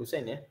Al-Qadhi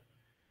Husain ya.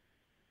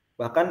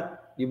 Bahkan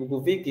di buku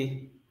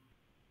fikih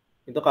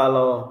itu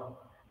kalau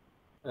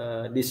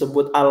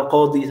disebut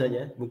Al-Qadhi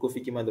saja, buku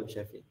fikih Mazhab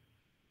Syafii,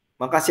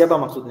 maka siapa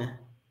maksudnya?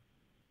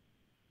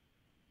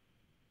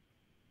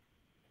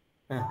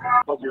 Nah,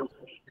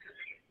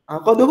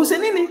 Al-Qadhi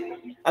Husain ini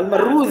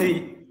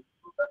Al-Marruzi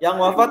yang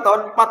wafat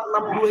tahun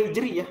 462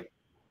 Hijriah.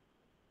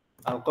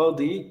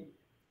 Al-Qadhi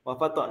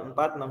wafat tahun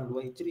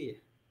 462 Hijriah.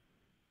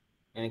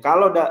 Ini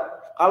kalau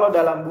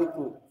dalam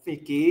buku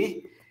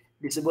fikih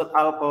disebut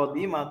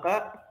Al-Qadhi,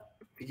 maka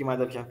fikih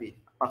Mazhab Syafii.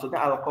 Maksudnya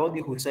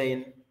Al-Qadhi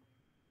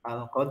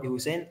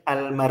Husain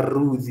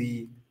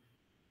Al-Marruzi.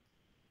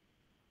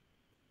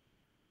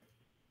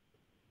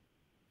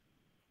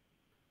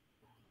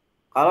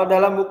 Kalau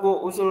dalam buku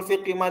Ushul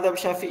Fiqih Mazhab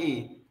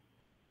Syafii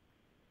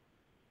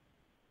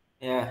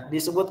ya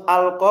disebut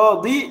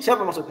Al-Qadhi,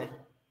 siapa maksudnya?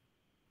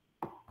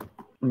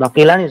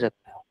 Baqilani, Ustaz.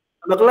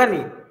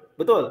 Al-Baqilani,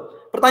 betul.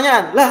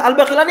 Pertanyaan, lah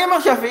Al-Baqilani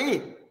emang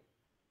Syafi'i?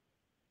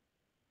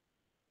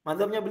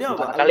 Mazhabnya beliau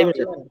apa?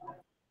 Al-Baqilani.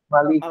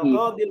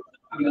 Al-Qadhi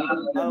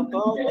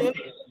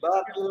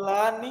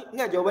Baqilani.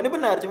 Enggak, jawabannya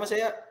benar, cuma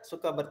saya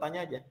suka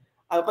bertanya aja.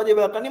 Al-Qadhi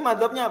Baqilani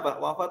mazhabnya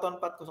apa? Wafat tahun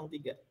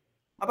 403.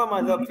 Apa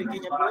mazhab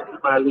fikihnya beliau?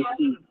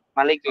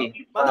 Maliki.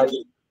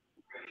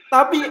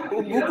 Tapi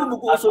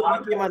buku-buku usul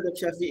fikih mazhab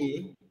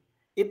Syafi'i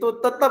itu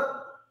tetap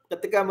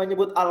ketika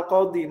menyebut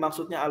Al-Qadhi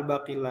maksudnya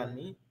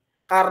Al-Baqilani,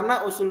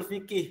 karena usul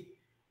fikih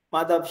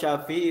mazhab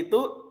Syafi'i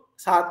itu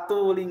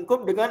satu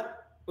lingkup dengan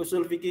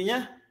usul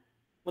fikihnya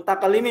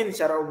mutakallimin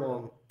secara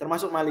umum,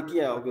 termasuk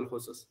Malikiyah wabil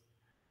khusus.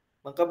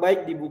 Maka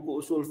baik di buku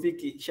usul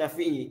fikih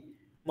Syafi'i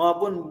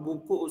maupun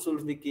buku usul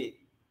fikih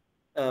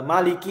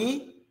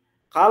Maliki,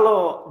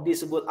 kalau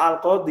disebut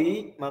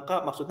Al-Qadhi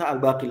maka maksudnya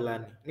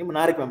Al-Baqilani. Ini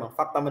menarik memang,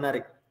 fakta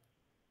menarik.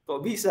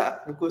 Kok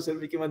bisa buku usul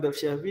fikih mazhab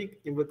Syafi'i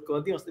nyebut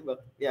Qadhi maksudnya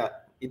ya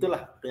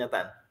itulah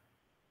kenyataan.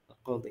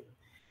 Qadhi.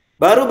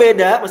 Baru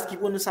beda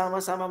meskipun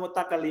sama-sama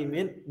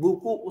mutakallimin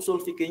buku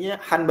usul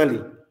fikihnya Hanbali.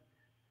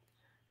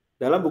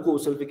 Dalam buku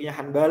usul fikihnya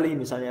Hanbali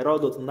misalnya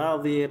Raudhatun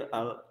Nadhir,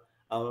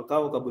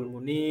 Al-Kawkabul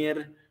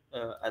Munir,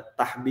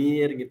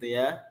 At-Tahbir gitu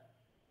ya,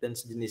 dan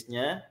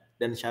sejenisnya,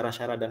 dan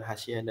syarah-syarah dan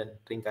hasyiah dan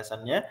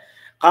ringkasannya.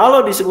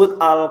 Kalau disebut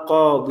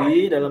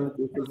Al-Qadhi dalam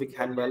buku usul fikih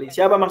Hanbali,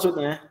 siapa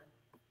maksudnya?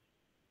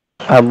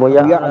 Abu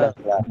Ya'la.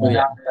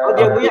 Oh,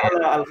 dia Abu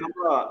Ya'la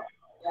Al-Farra.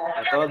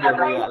 Atau dia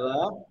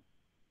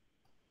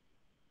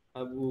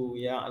Abu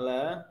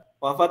Ya'la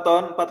wafat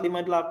tahun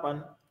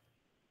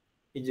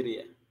 458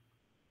 Hijriah.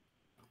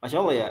 Masya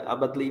Allah ya,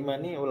 abad 5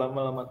 nih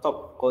ulama-ulama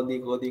top.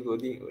 Qadhi.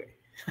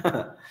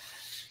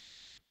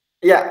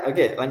 Ya,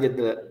 oke, lanjut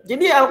dulu.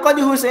 Jadi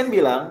Al-Qadhi Husain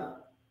bilang,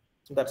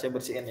 sebentar saya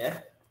bersihin ya.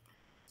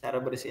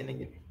 Cara bersihinnya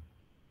gini.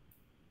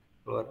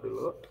 Keluar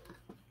dulu.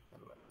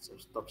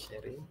 Stop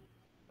sharing.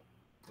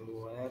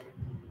 Keluar.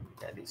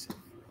 Jadi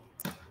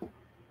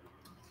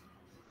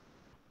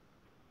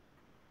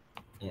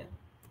ya.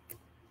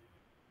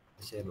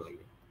 Share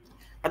lagi.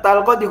 Kata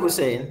Al-Qadhi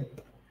Husain,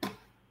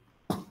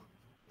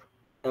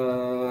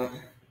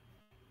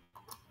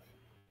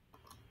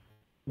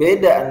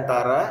 beda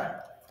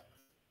antara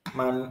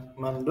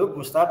mandub,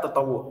 mustahabb,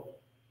 tatawwu.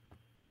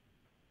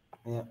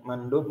 Ya,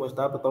 mandub,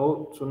 mustahabb,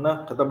 tatawwu,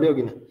 sunnah. Kata beliau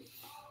gini.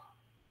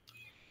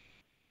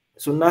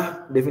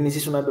 Sunnah,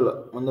 definisi sunnah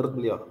dulu menurut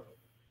beliau.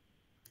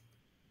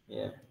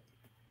 Ya.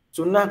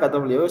 Sunnah kata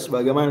beliau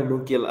sebagaimana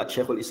dinukil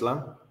Syaikhul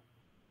Islam,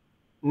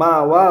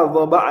 ma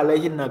wadhaba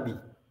alaihin nabi.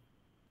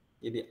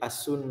 Jadi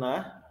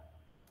as-sunnah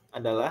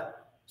adalah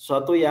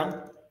suatu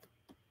yang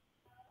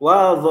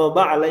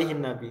wadhaba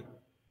alaihin nabi,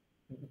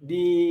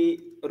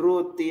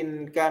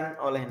 dirutinkan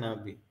oleh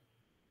nabi.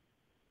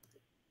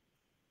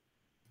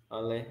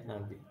 Oleh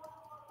nabi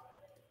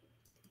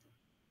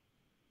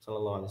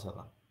sallallahu alaihi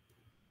wasallam.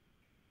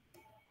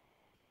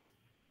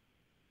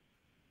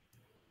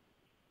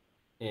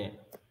 Ya.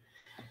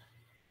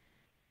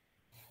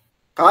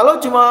 Kalau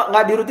cuma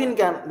nggak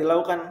dirutinkan,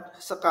 dilakukan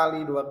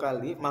sekali dua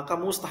kali, maka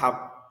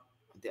mustahab.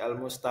 Nanti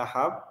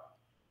al-mustahab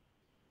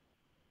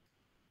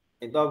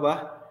itu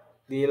apa?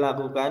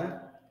 Dilakukan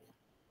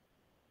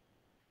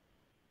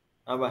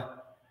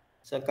apa?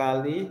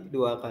 Sekali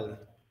dua kali.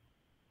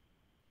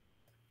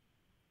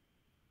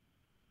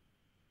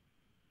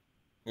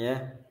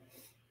 Ya.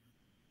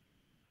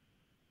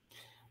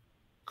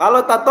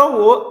 Kalau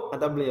tatawwu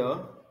kata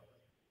beliau,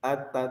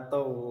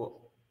 at-tatawwu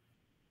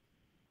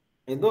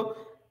itu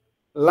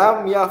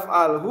lam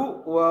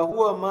yaf'alhu wa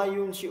huwa ma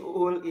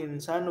yunshi'ul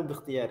insanu bi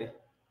ikhtiyarih.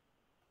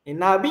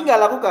 Nabi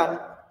enggak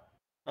lakukan.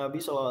 Nabi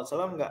SAW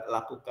enggak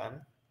lakukan.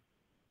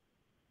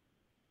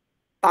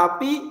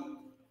 Tapi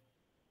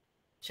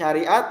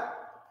syariat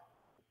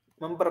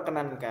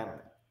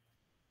memperkenankan.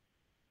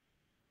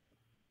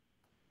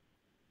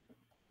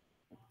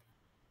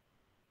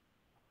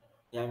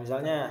 Ya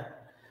misalnya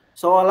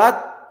sholat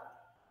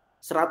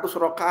 100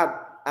 rakaat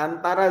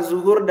antara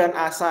zuhur dan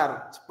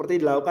asar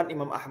seperti dilakukan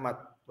Imam Ahmad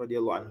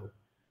radhiyallahu anhu.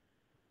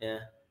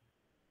 Ya.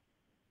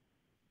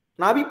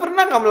 Nabi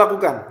pernah nggak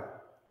melakukan?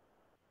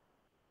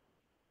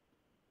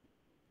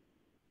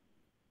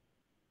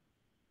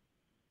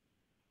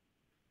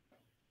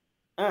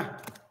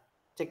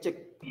 Cek.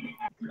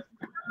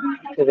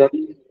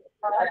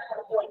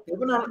 Ya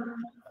benar.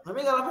 Nabi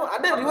nggak lakukan.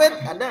 Ada riwayat,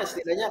 ada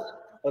setidaknya.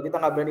 Kalau kita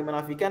nggak berani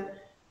menafikan,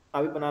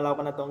 Nabi pernah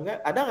lakukan atau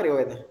enggak? Ada nggak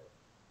riwayatnya?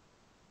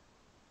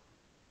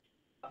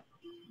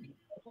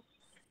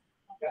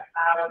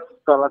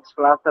 Sholat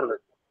selasar.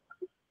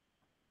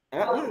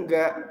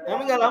 Enggak.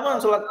 Nabi nggak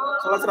lakukan sholat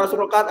 100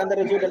 rakaat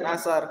antara zuhur dan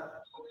asar.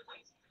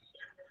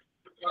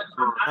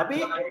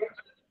 Tapi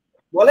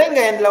boleh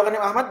nggak yang dilakukan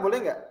Imam Ahmad?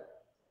 Boleh nggak?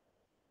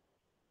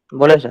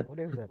 Boleh, Ustaz.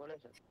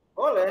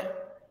 Boleh.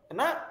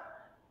 Karena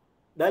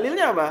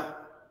dalilnya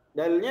apa?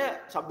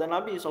 Dalilnya sabda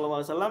Nabi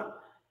SAW,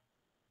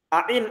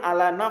 a'inni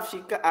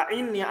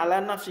ala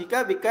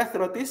nafsika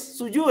bikathratis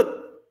sujud.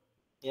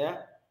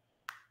 Ya.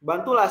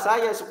 Bantulah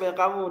saya supaya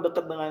kamu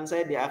dekat dengan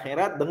saya di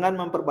akhirat dengan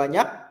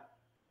memperbanyak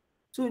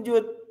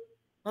sujud.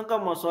 Maka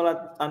mau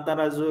sholat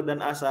antara zuhur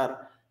dan asar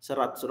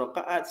 100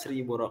 rakaat, 1000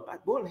 rakaat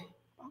boleh.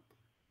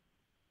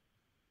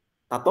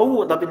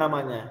 Tatawwu tapi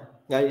namanya.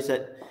 Nggak bisa.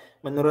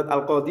 Menurut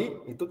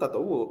Al-Qadhi itu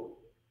tatawwu.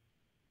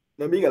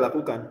 Nabi nggak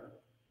lakukan.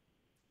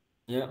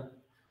 Ya.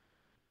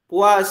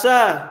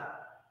 Puasa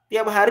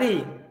tiap hari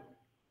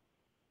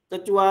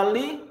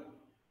kecuali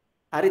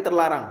hari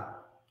terlarang.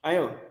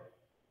 Ayo.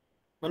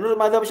 Menurut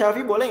Mazhab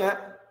Syafii boleh nggak?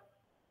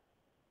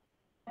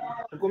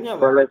 Hukumnya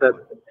apa? Boleh, Ustaz.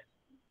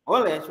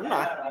 Boleh,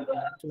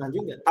 sunnah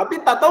juga. Tapi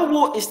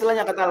tatawwu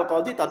istilahnya kata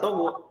Al-Qadhi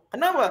tatawwu.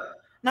 Kenapa?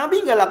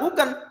 Nabi nggak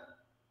lakukan.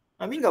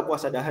 Nabi nggak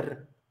puasa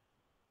dahar.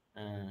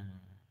 Nah,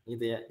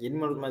 gitu ya. Jadi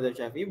menurut Mazhab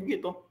Syafii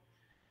begitu.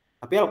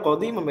 Tapi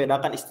Al-Qadhi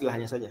membedakan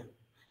istilahnya saja.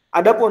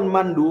 Adapun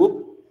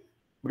mandub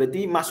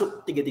berarti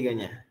masuk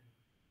tiga-tiganya.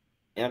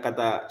 Ya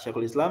kata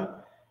Syaikhul Islam,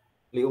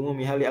 li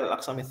umumi hali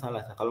al-aqsami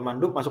tsalatsa. Kalau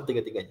mandub masuk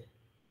tiga-tiganya.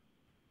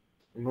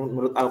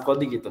 Menurut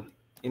Al-Qadhi gitu.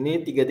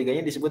 Ini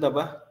tiga-tiganya disebut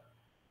apa?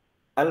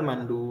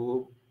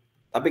 Al-mandub.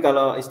 Tapi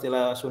kalau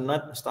istilah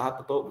sunat,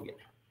 mustahab atau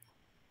begini.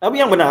 Tapi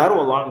yang benar,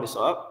 wallahu a'lam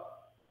bishawab,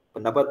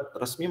 pendapat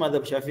resmi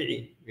Mazhab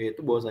Syafii yaitu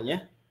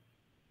bahwasanya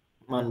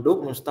mandub,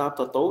 mustahab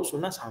atau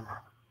sunnah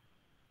sama.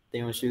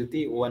 Tema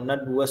Syuuti wa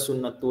nadbu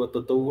sunnatu wa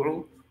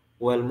tatawwu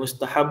wal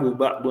mustahabu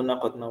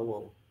ba'duna qad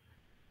nawwu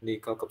di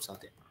Kitab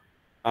Syafi'i.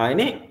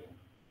 Ini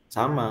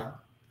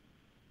sama.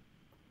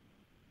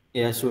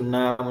 Ya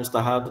sunnah,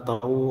 mustahab,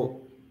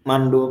 tatawwu,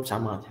 mandub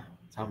sama aja,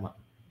 sama.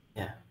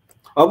 Ya.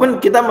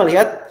 Walaupun kita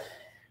melihat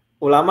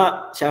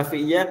ulama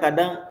Syafi'iyah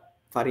kadang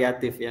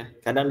variatif ya.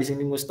 Kadang di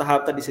sini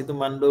mustahab, di situ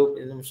mandub,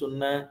 di situ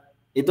sunnah.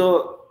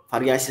 Itu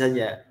variasi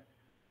saja.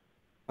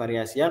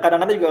 Variasi. Yang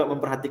kadang-kadang juga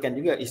memperhatikan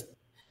juga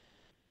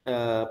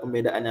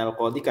pembedaannya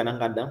Al-Qadhi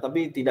kadang-kadang,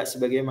 tapi tidak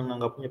sebagai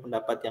menganggapnya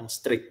pendapat yang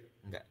strict,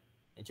 enggak.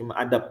 Ya, cuma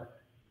adab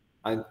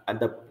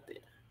gitu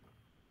ya.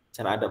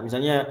 Cara adab.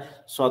 Misalnya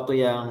suatu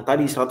yang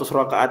tadi 100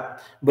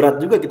 rakaat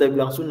berat juga kita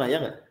bilang sunnah ya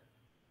enggak?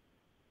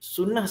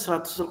 Sunnah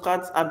 100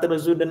 rakaat antara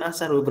zuhur dan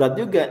asar berat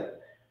juga.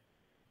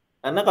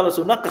 Karena kalau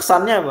sunnah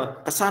kesannya apa?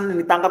 Kesan yang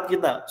ditangkap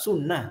kita.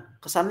 Sunnah,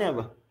 kesannya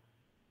apa?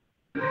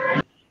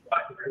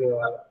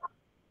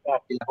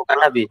 Dilakukan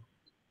Nabi.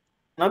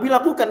 Nabi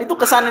lakukan, itu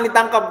kesan yang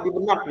ditangkap di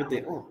benak gitu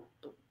ya. Oh,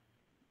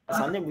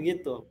 kesannya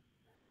begitu.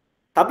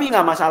 Tapi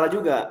nggak masalah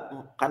juga,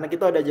 karena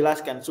kita udah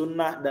jelaskan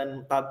sunnah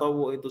dan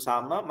tatawu itu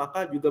sama,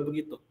 maka juga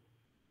begitu.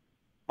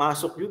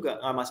 Masuk juga,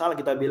 nggak masalah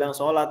kita bilang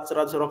sholat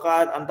 100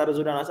 rakaat antara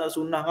zuhur dan asar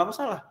sunnah, nggak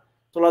masalah.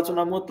 Sholat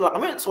sunnah mutlak,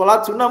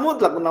 sholat sunnah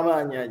mutlak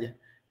namanya aja.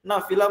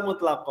 Nafilah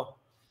mutlaqah,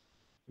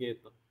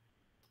 gitu.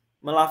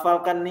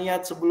 Melafalkan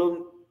niat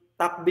sebelum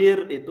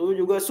takbir itu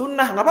juga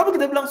sunnah, nggak apa-apa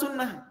kita bilang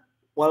sunnah.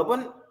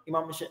 Walaupun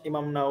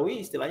Imam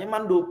Nawawi istilahnya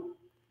mandub,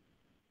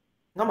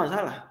 nggak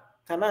masalah,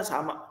 karena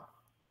sama.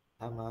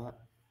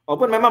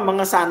 Walaupun memang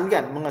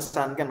mengesankan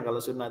kalau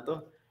sunnah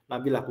tuh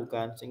Nabi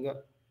lakukan, sehingga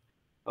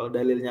kalau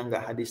dalilnya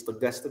nggak hadis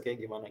tegas tuh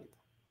kayak gimana gitu.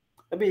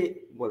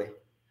 Tapi boleh.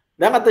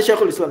 Dan kata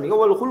Syaikhul Islam ini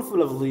wal khulfu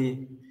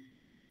lafzi.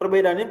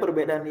 Perbedaannya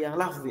perbedaan yang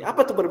lafzi.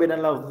 Apa tuh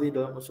perbedaan lafzi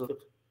dalam usul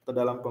atau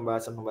dalam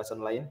pembahasan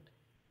lain?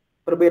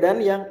 Perbedaan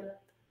yang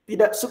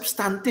tidak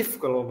substantif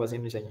kalau bahasa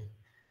Indonesianya.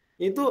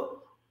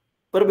 Itu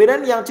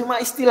perbedaan yang cuma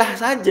istilah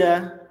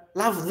saja,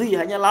 lafzi,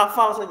 hanya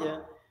lafal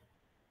saja.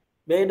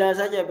 Beda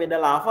saja, beda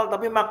lafal,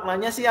 tapi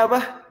maknanya sih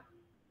apa?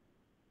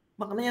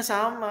 Maknanya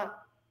sama.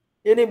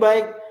 Ini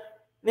baik.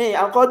 Nih,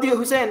 Al-Qadhi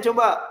Husain,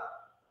 coba.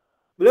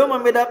 Beliau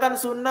membedakan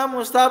sunnah,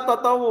 mustahabb,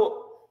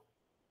 tatawu.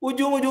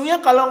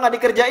 Ujung-ujungnya kalau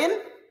nggak dikerjain,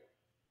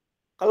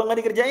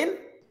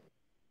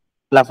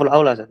 Laful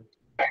aula, Ustaz.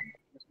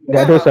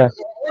 Nggak dosa.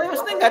 Ya,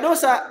 maksudnya nggak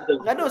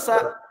dosa.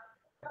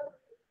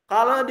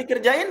 Kalau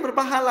dikerjain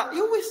berpahala,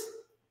 ya wis,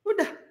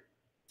 udah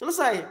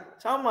selesai,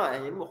 sama.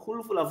 Ini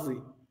khulful lafzi.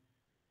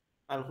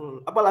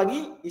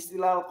 Apalagi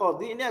istilah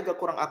Al-Qadhi ini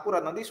agak kurang akurat,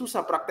 nanti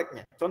susah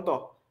prakteknya.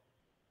 Contoh,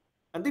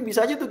 nanti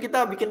bisa aja tuh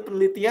kita bikin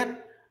penelitian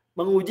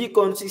menguji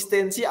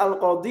konsistensi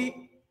Al-Qadhi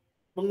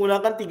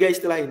menggunakan 3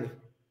 istilah ini.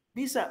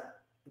 Bisa,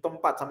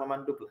 tempat sama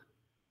Mandub lah.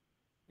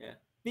 Ya,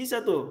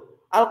 bisa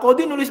tuh.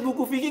 Al-Qadhi nulis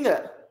buku fikih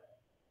nggak?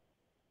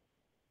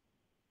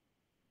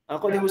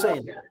 Al-Qadhi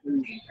Husain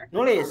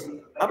nulis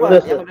apa?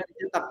 Yang udah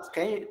dicetak,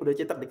 kayaknya udah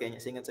cetak deh kayaknya,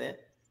 seingat saya.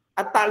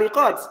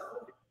 At-Ta'liqat.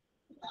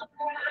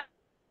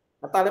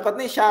 At-Ta'liqat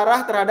ini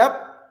syarah terhadap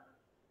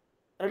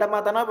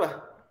matan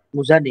apa?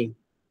 Muzani.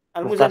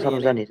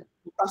 Al-Muzani.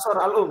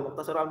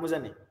 Mukhtasar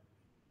Al-Muzani.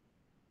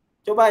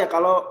 Coba ya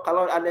kalau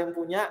ada yang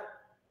punya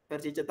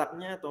versi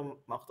cetaknya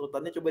atau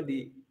maktutannya, coba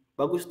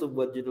bagus tuh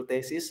buat judul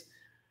tesis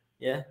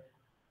ya.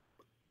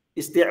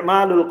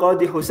 Isti'malul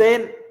Qadhi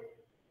Husain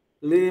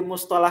li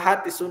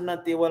mustalahati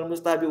sunnati wal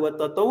mustahabi wa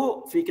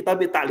tatawu fi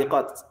kitab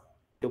Ta'liqat.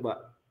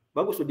 Coba.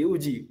 Bagus tuh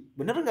diuji.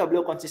 Bener nggak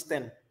beliau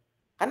konsisten?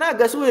 Karena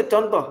agak sulit.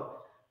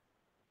 Contoh,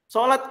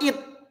 sholat id,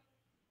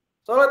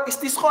 sholat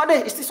istisqa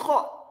deh,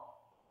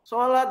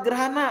 sholat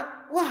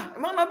gerhana. Wah,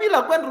 emang Nabi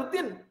lakukan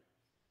rutin?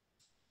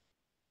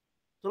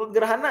 Sholat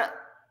gerhana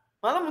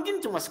malah mungkin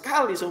cuma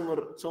sekali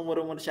seumur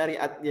umur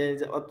syariat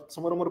ya,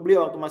 seumur umur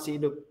beliau waktu masih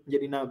hidup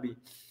menjadi Nabi.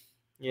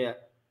 Ya,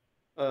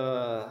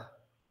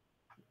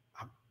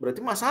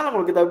 berarti masalah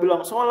kalau kita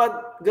bilang sholat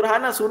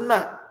gerhana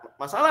sunnah,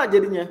 masalah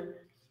jadinya.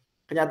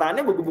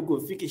 Kenyataannya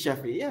buku-buku fikih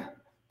Syafi'i ya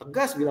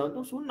tegas bilang itu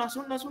sunnah.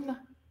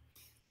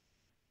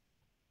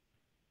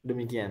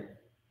 Demikian.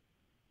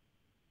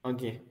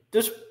 Oke.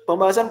 Terus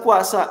pembahasan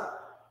puasa.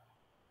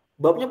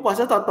 Babnya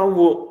puasa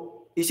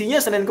tatawu. Isinya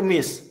Senin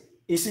Kemis.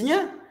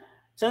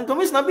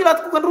 Nabi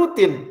lakukan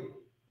rutin.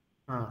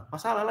 Nah,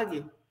 masalah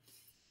lagi.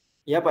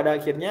 Ya, pada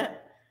akhirnya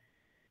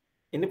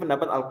ini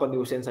pendapat Al-Qadhi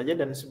Husain saja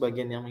dan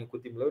sebagian yang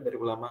mengikuti beliau dari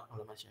ulama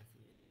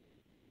Syafi'i.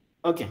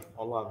 Oke,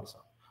 Allah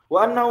a'lam.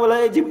 Wa annahu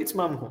la yajib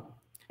itmamuhu.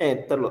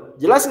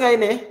 Jelas nggak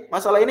ini?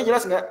 Masalah ini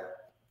jelas nggak?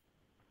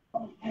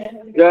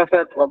 Ya,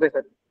 Ustaz.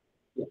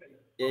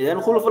 Ya,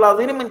 dan khulful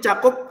lafzi ini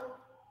mencakup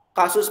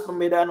kasus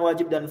pembedaan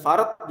wajib dan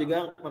fard,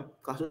 juga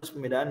kasus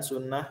pembedaan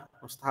sunnah,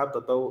 mustahabb,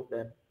 tatawu,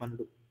 dan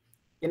mandub.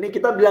 Ini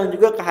kita bilang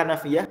juga ke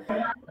Hanafiyah,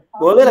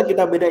 bolehlah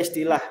kita beda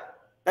istilah.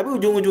 Tapi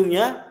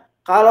ujung-ujungnya,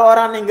 kalau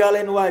orang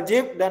ninggalin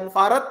wajib dan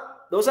fard,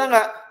 dosa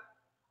nggak?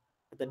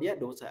 Kata dia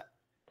dosa.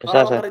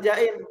 Kalau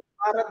ngerjain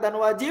fard dan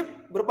wajib,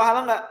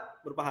 berpahala nggak?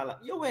 Berpahala.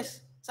 Ya wes,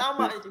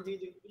 sama.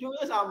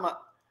 Ujungnya sama.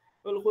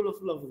 Khulful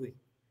lafzi.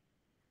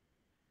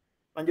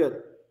 Lanjut.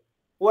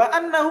 Wa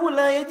annahu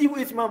la yajibu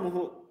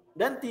itmamuhu,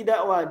 dan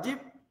tidak wajib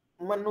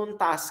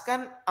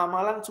menuntaskan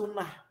amalan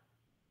sunnah.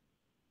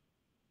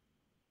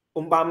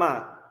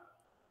 Umpama,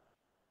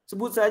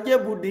 sebut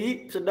saja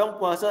Budi sedang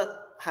puasa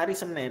hari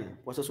Senin,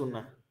 puasa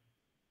sunnah.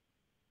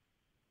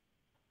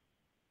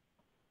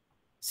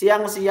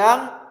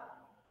 Siang-siang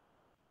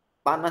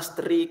panas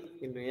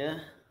terik gitu ya.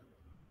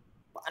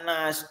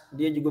 Panas,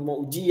 dia juga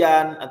mau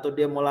ujian atau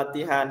dia mau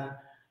latihan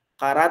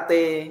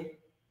karate.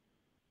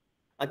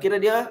 Akhirnya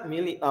dia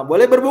milih,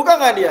 boleh berbuka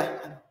nggak dia?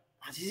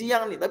 Masih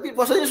siang nih, tapi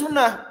puasanya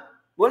sunnah.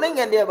 Boleh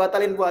nggak dia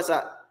batalin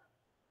puasa?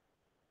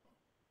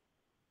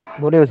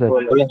 Boleh, Ustaz.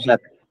 Boleh, Ustaz.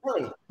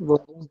 Boleh.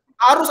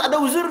 Harus ada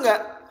uzur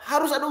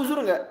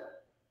nggak?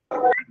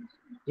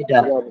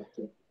 Tidak.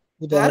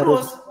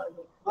 Harus.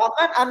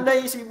 Bahkan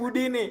andai si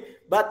Budi ini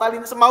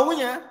batalin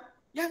semaunya,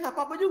 ya nggak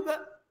apa-apa juga.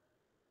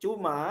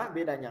 Cuma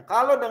bedanya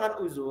kalau dengan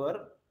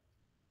uzur,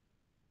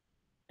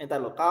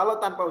 kalau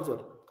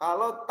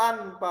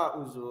tanpa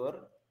uzur,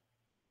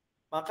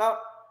 maka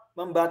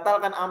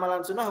membatalkan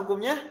amalan sunnah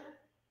hukumnya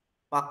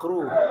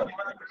makruh.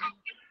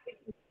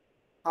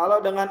 Kalau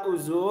dengan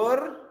uzur,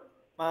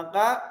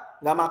 maka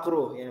nggak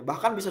makruh. Ya,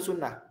 bahkan bisa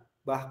sunnah.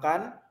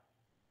 Bahkan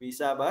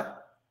bisa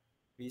apa?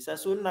 Bisa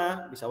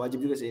sunnah, bisa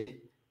wajib juga sih.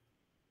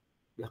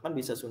 Bahkan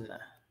bisa sunnah.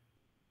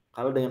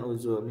 Kalau dengan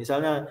uzur,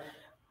 misalnya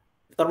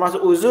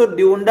termasuk uzur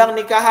diundang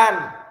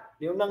nikahan,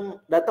 diundang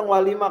datang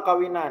walimah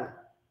kawinan.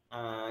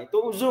 Nah, itu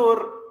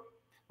uzur.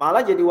 Malah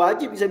jadi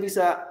wajib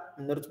bisa-bisa.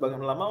 Menurut sebagian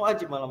ulama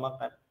wajib malah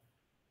makan.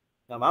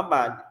 Nggak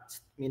apa-apa,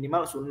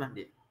 minimal sunnah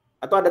dia.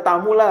 Atau ada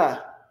tamu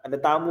lah, ada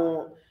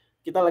tamu,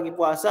 kita lagi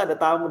puasa ada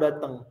tamu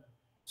datang.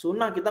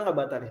 Sunnah kita nggak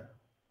batalin.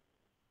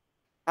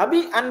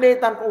 Tapi andai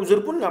tanpa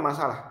uzur pun nggak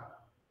masalah.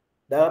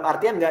 Dalam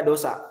artian nggak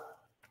dosa.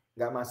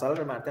 Nggak masalah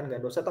dalam artian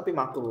nggak dosa, tapi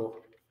makruh.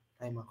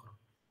 Makruh.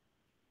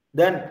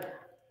 Dan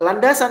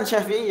landasan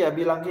Syafi'i ya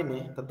bilang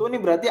gini, tentu ini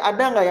berarti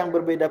ada nggak yang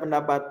berbeda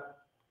pendapat?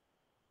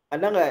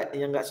 Ada nggak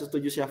yang nggak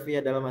setuju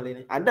Syafi'i dalam hal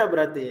ini? Ada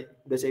berarti.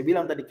 Udah saya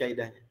bilang tadi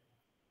kaidahnya.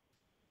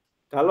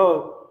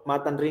 Kalau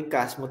matan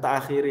ringkas,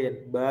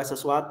 mutaakhirin, bahas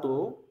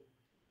sesuatu,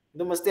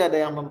 itu mesti ada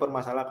yang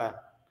mempermasalahkan.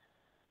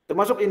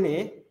 Termasuk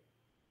ini,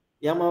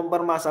 yang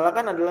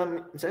mempermasalahkan adalah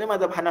misalnya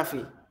mazhab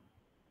Hanafi.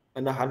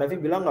 Mazhab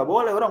Hanafi bilang nggak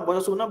boleh orang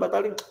puasa sunnah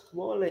batalin.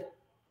 Boleh.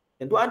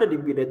 Itu ada di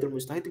Bidayatul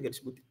Mustahid tidak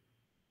disebutin.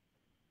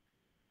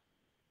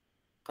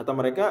 Kata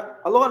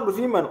mereka, Allah kan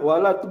berfirman,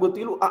 wala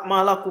tubtilu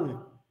a'malakum.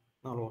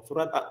 Nah,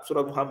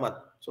 surat Muhammad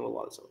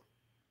sallallahu alaihi wasallam.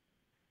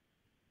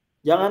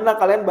 Janganlah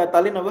kalian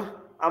batalin apa?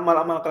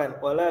 Amal-amal kalian.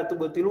 Wala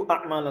tubtilu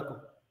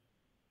a'malakum.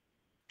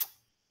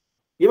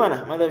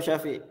 Gimana mazhab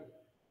Syafi'i?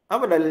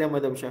 Apa dalilnya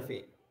mazhab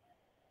Syafi'i?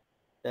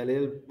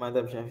 Dalil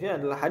mazhab Syafi'i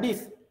adalah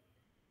hadis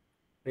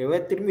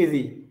riwayat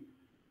Tirmidzi.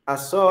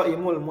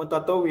 As-shaimul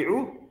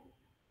mutatawwi'u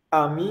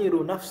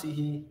amiru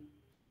nafsihi.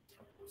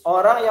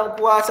 Orang yang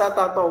puasa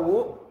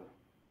tatawu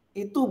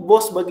itu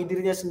bos bagi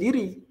dirinya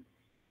sendiri.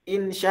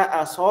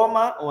 Insya'a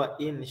shoma wa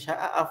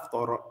insya'a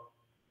aftara.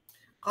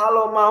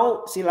 Kalau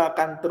mau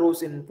silakan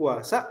terusin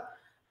puasa,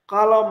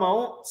 kalau mau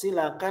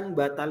silakan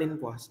batalin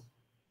puasa.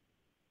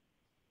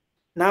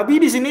 Nabi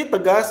di sini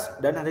tegas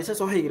dan hadisnya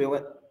sahih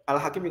riwayat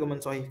Al-Hakim juga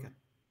mensahihkan.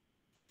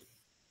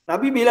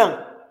 Nabi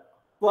bilang,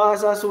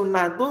 puasa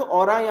sunnah itu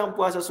orang yang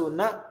puasa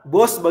sunnah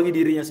bos bagi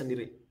dirinya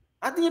sendiri.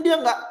 Artinya dia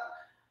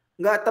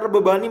nggak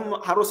terbebani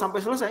harus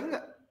sampai selesai,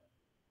 enggak.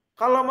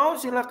 Kalau mau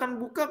silakan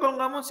buka, kalau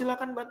nggak mau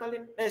silakan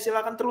batalin,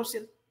 silakan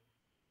terusin.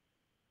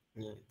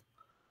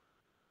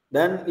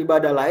 Dan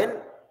ibadah lain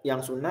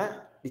yang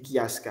sunnah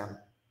dikiaskan.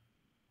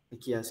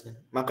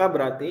 Maka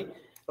berarti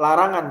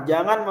larangan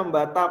jangan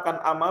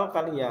membatalkan amal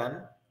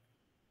kalian,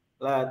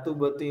 la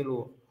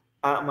tubtilu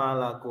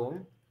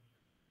a'malakum,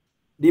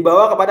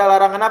 dibawa kepada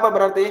larangan apa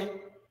berarti?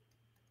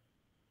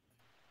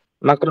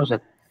 Makruh,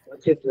 Ustaz.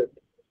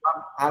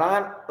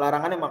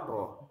 Larangannya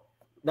makruh.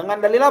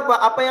 Dengan dalil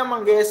apa? Apa yang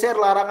menggeser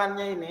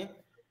larangannya ini?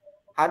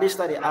 Hadis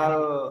tadi,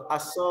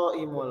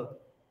 al-shaimul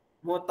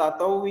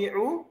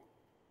mutatawwi'u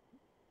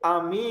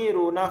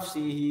amiru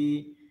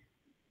nafsihi.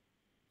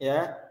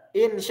 Ya,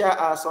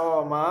 insya'a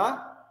shoma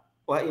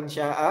wa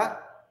insya'a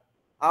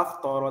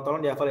aftara.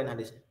 Tolong dihafalin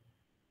hadisnya.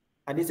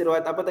 Hadis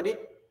riwayat apa tadi?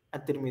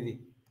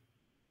 At-Tirmidzi.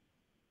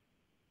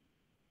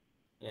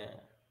 Ya.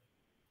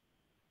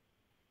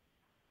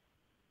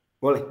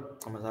 Boleh,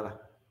 enggak masalah.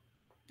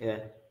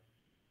 Ya.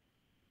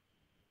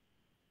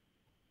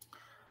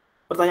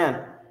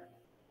 Pertanyaan.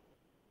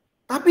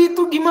 Tapi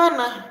itu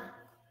gimana?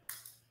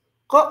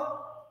 Kok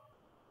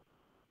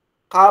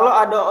kalau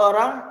ada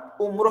orang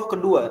umroh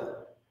kedua?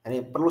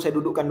 Ini perlu saya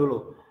dudukkan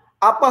dulu.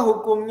 Apa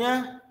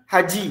hukumnya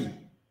haji?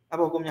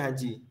 Apa hukumnya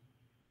haji?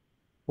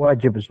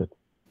 Wajib, Ustaz.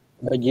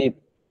 Wajib.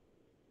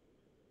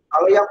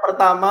 Kalau yang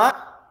pertama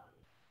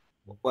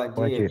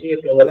wajib.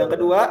 Kalau yang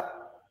kedua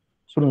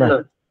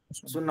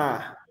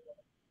sunnah.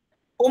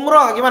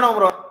 Umroh gimana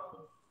umroh?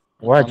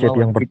 Wajib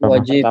yang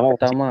pertama. Wajib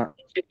pertama.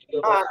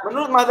 Nah,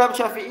 menurut mazhab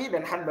Syafi'i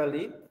dan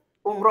Hanbali,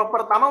 umroh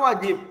pertama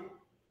wajib.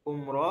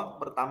 Umroh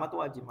pertama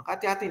tuh wajib. Maka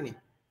hati-hati nih.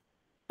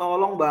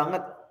 Tolong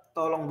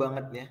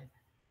banget ya.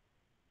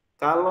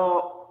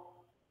 Kalau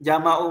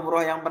jamaah umroh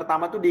yang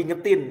pertama tuh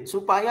diingetin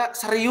supaya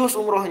serius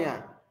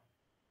umrohnya.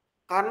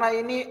 Karena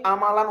ini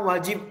amalan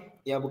wajib.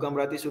 Ya bukan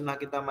berarti sunnah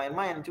kita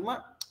main-main,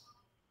 cuma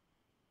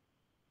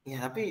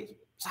ya tapi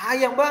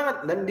sayang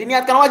banget dan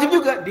diniatkan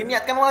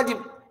wajib.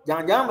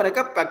 Jangan-jangan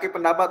mereka pakai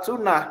pendapat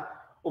sunnah,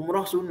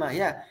 umroh sunnah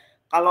ya.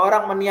 Kalau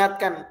orang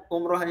meniatkan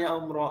umrohnya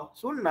umroh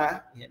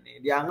sunnah, ya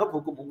nih, dianggap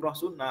hukum umroh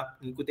sunnah,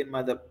 ngikutin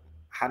mazhab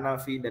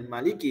Hanafi dan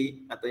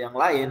Maliki atau yang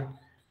lain,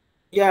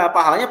 ya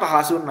pahalanya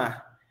pahala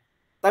sunnah.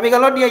 Tapi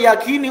kalau dia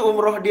yakini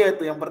umroh dia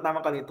itu yang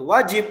pertama kali itu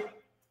wajib,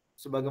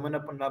 sebagaimana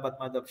pendapat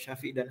mazhab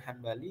Syafi'i dan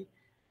Hanbali,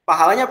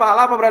 pahalanya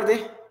pahala apa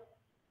berarti?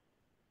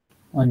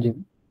 Wajib.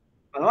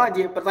 Pahala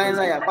wajib. Pertanyaan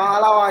saya,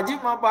 pahala wajib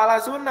mau pahala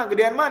sunnah,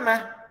 gedean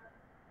mana?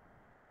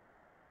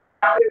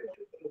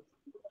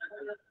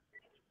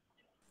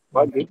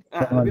 Wajib.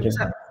 Nah, lebih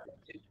besar.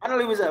 Mana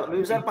lebih besar?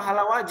 Lebih besar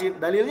pahala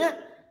wajib. Dalilnya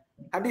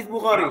hadis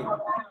Bukhari.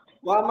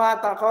 Wa ma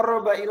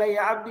taqarraba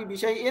ilayya 'abdi bi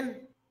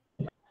syai'in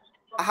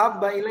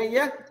ahabba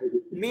ilayya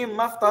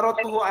mimma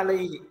aftaratuhu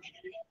alaihi.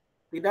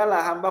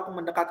 Tidaklah hambaku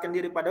mendekatkan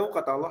diri padaku,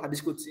 kata Allah,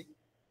 hadis qudsi,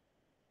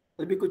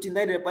 lebih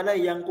kucintai daripada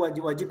yang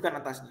kuwajib-wajibkan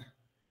atasnya.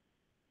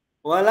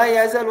 Wala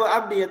yazalu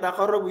 'abdi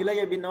yataqarrabu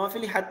ilayya bin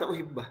nawafil hatta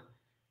uhibbah.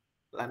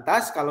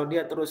 Lantas kalau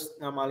dia terus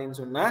ngamalin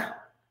sunnah,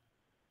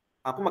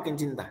 aku makin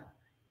cinta.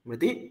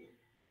 Berarti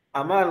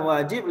amalan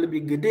wajib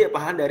lebih gede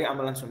pahala dari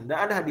amalan sunnah. Dan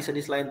ada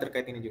hadis-hadis lain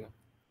terkait ini juga.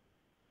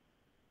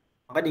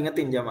 Maka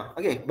diingetin jamaah.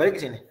 Oke, balik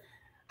ke sini.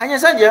 Hanya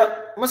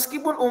saja,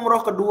 meskipun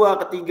umroh kedua,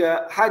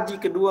 ketiga,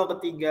 haji kedua,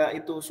 ketiga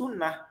itu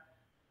sunnah,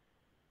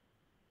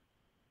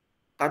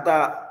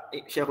 kata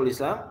Syaikhul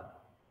Islam,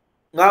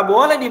 nggak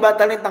boleh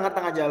dibatalin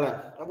tengah-tengah jalan.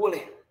 Nggak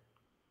boleh.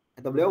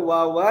 Kata beliau,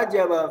 wa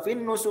wajaba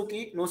fin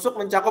nusuki. Nusuk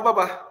mencakup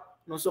apa?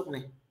 Nusuk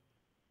nih.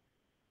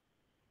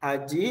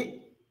 Haji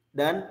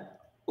dan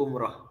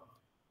umroh.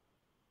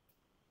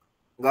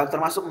 Nggak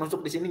termasuk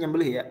nusuk di sini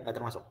nyembelih ya, nggak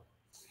termasuk.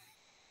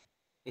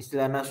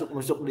 Istilah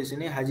nusuk di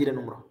sini haji dan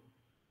umroh.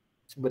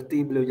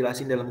 Seperti beliau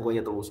jelasin dalam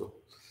Kitab Ushul.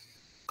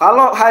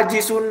 Kalau haji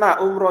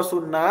sunnah, umroh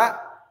sunnah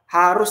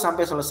harus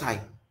sampai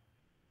selesai.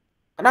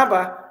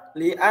 Kenapa?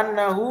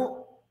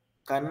 Li'annahu,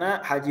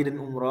 karena haji dan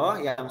umroh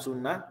yang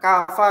sunnah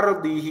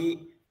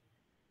kafardhihi,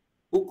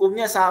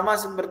 hukumnya sama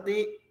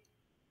seperti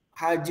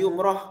haji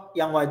umroh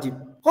yang wajib.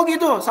 Kok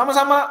gitu?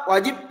 Sama-sama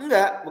wajib?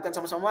 Enggak, bukan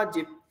sama-sama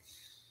wajib.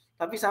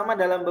 Tapi sama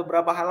dalam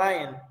beberapa hal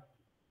lain.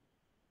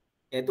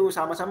 Yaitu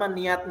sama-sama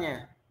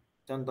niatnya.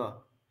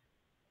 Contoh.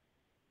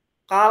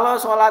 Kalau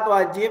sholat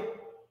wajib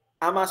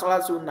sama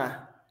sholat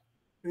sunnah,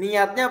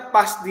 niatnya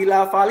pas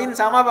dilafalin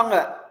sama apa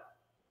enggak?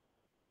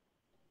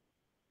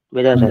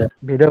 Beda, Ustaz.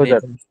 Beda,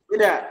 Ustaz.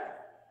 Beda.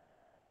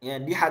 Ya,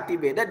 di hati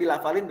beda,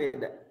 dilafalin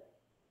beda.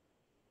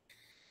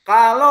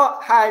 Kalau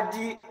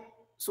haji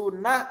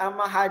sunnah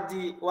sama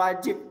haji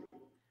wajib,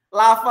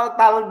 lafal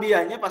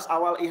talbiyahnya pas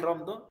awal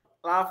ihram tuh,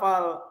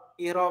 lafal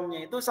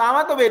ihramnya itu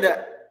sama atau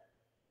beda?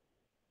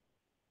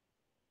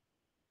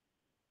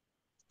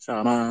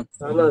 Sama.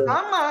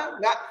 Sama,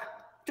 nggak.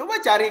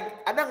 Coba cari,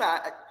 ada nggak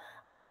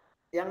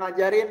yang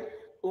ngajarin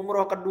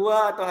umroh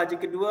kedua atau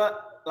haji kedua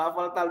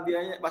lafal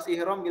talbiyahnya pas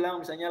ihram bilang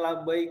misalnya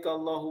labbaik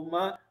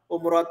Allahumma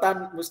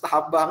umrotan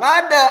mustahabbah? Nggak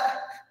ada.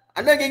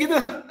 Ada kayak gitu?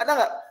 Ada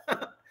nggak?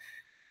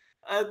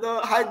 Atau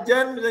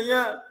hajan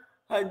misalnya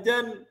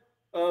hajan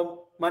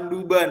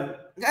manduban?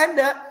 Nggak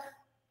ada.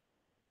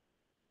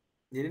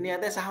 Jadi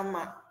niatnya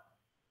sama.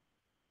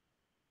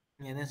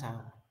 Niatnya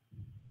sama.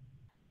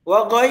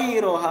 Wa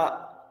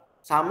ghairuha,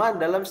 sama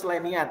dalam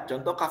selain niat.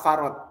 Contoh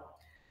kafarot.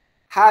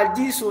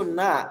 Haji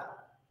sunnah,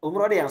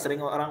 umroh deh yang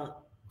sering orang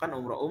kan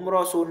umroh.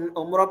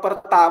 Umroh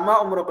pertama,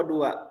 umroh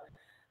kedua.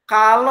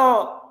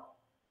 Kalau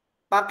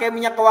pakai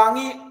minyak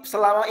wangi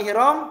selama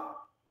ihram,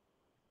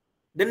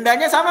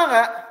 dendanya sama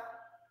nggak?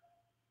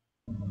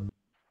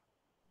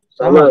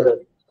 Sama.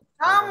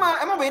 Sama.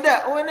 Emang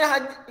beda? Oh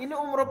ini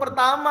umroh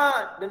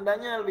pertama,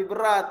 dendanya lebih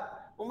berat.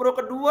 Umroh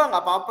kedua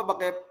nggak apa-apa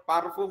pakai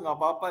parfum, nggak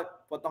apa-apa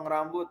potong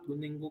rambut,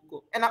 gunting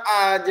kuku, enak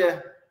aja.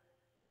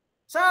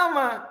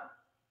 Sama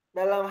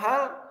dalam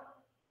hal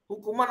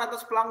hukuman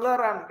atas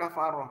pelanggaran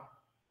kafarah.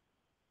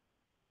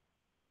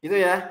 Gitu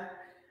ya.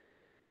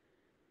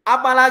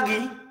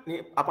 Apalagi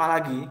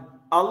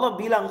Allah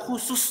bilang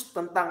khusus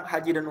tentang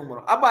haji dan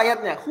umroh. Apa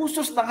ayatnya?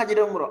 Khusus tentang haji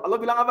dan umroh. Allah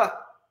bilang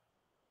apa?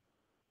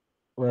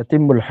 Wa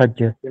timbul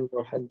hajj.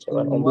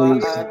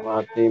 Wa'atimul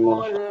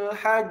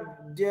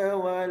hajja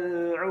wal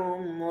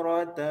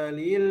umrata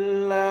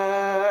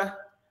lillah.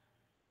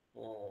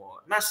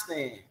 Oh, nas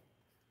nih.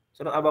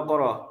 Surat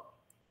Al-Baqarah.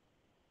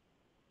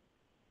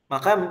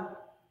 Maka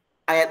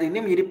ayat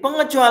ini menjadi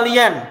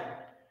pengecualian.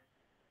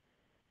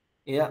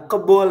 Ya,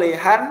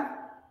 kebolehan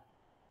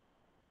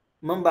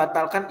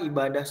membatalkan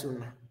ibadah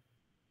sunnah.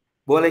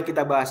 Boleh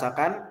kita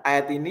bahasakan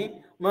ayat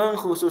ini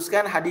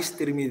mengkhususkan hadis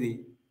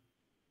Tirmidzi.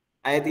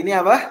 Ayat ini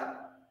apa?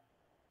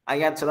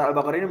 Ayat surat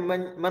Al-Baqarah ini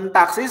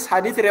mentaksis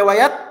hadis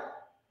riwayat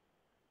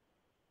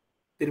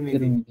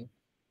Tirmidzi.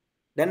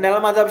 Dan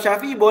dalam mazhab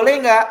Syafii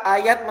boleh nggak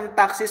ayat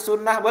mentaksis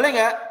sunnah? Boleh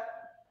nggak?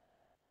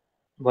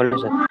 Boleh,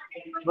 Ustaz.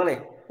 Boleh,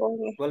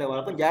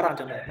 walaupun jarang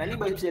contohnya. Nah ini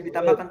bisa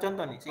ditambahkan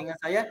contoh nih.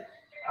 Seingat saya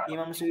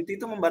Imam Syafi'i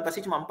itu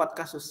membatasi cuma 4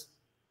 kasus.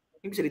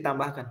 Ini bisa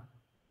ditambahkan.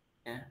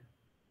 Ya.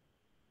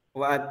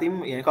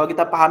 Wa'atim, ya kalau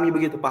kita pahami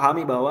begitu,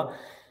 pahami bahwa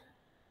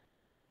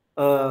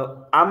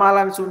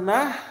amalan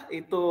sunnah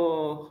itu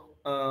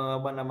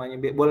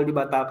boleh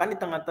dibatalkan di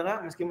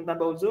tengah-tengah meskipun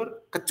tanpa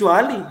uzur,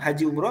 kecuali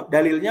haji umroh.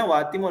 Dalilnya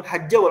wa'atimul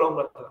hajja wal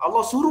umrah.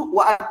 Allah suruh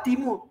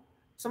wa'atimu,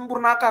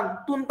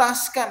 sempurnakan,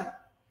 tuntaskan.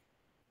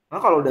 Nah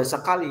kalau udah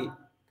sekali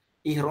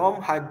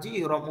ihram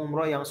haji, ihram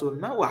umroh yang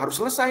sunnah, wah harus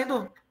selesai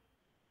itu.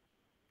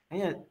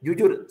 Hanya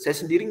jujur, saya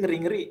sendiri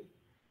ngeri-ngeri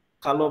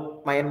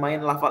kalau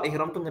main-main lafal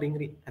ihram tuh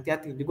ngeri-ngeri.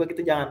 Hati-hati juga,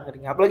 kita jangan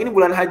ngeri. Apalagi ini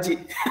bulan haji.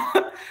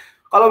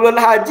 Kalau bulan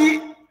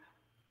haji,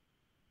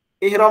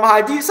 ihram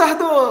haji sah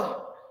tuh.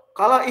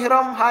 Kalau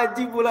ihram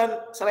haji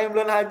selain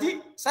bulan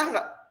haji, sah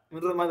nggak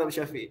menurut Mazhab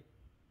Syafii?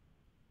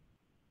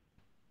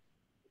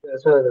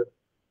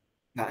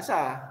 Nggak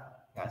sah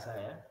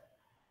ya.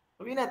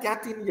 Tapi ini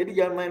hati-hati nih, jadi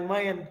jangan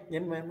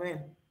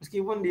main-main.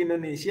 Meskipun di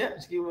Indonesia,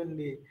 meskipun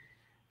di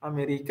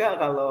Amerika,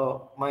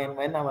 kalau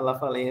main-main sama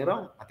lafal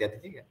ihram, hati-hati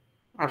juga.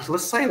 Harus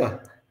selesai lah.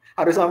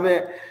 Harus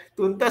sampai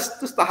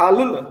tuntas, terus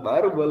tahallul lah,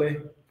 baru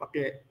boleh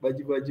pakai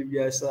baju-baju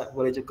biasa,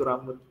 boleh cukur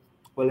rambut,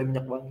 boleh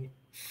minyak wangi.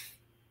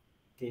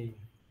 Oke.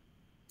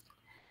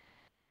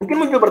 Mungkin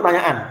muncul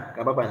pertanyaan,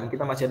 nggak apa-apa,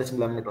 kita masih ada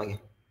 9 menit lagi.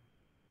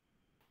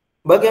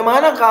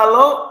 Bagaimana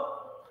kalau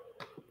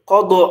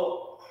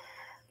qadha?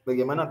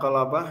 Bagaimana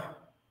kalau apa?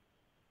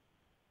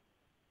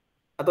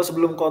 Atau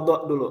sebelum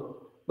qadha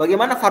dulu.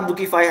 Bagaimana fardhu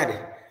kifayah deh?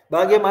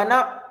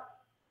 Bagaimana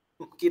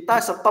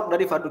kita stop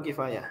dari fardhu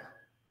kifayah?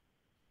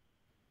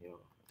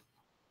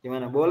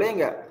 Gimana? Boleh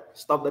nggak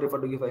stop dari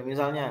fardhu kifayah?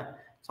 Misalnya,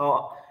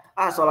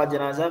 sholat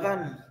jenazah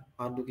kan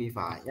fardhu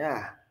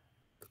kifayah.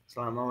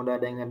 Selama udah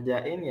ada yang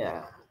ngerjain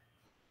ya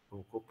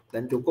cukup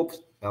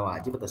nggak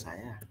wajib atas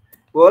saya.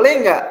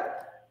 Boleh nggak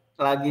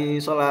lagi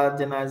sholat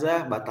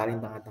jenazah batalin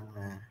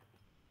tengah-tengah?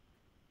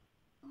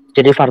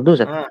 Jadi fardhu,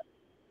 Ustaz. Nah,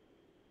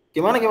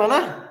 gimana?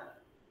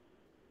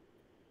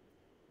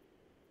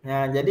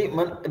 Nah, jadi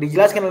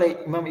dijelaskan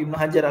oleh Imam Ibnu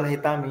Hajar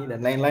Al-Haytami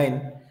dan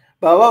lain-lain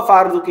bahwa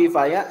fardhu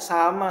kifayah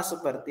sama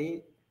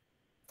seperti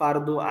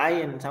fardhu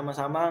ain,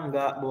 sama-sama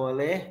nggak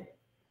boleh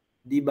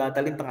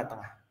dibatalin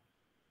tengah-tengah.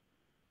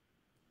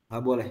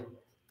 Nggak boleh.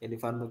 Jadi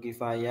fardhu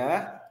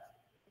kifayah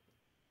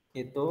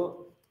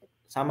itu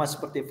sama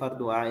seperti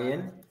fardhu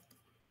ain,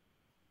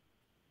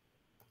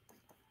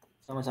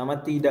 sama-sama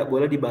tidak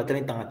boleh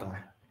dibatalin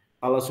tengah-tengah.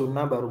 Kalau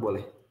sunnah baru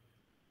boleh.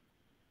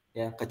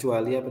 Ya,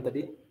 kecuali apa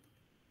tadi?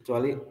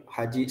 Kecuali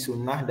haji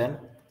sunnah dan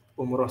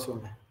umroh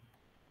sunnah.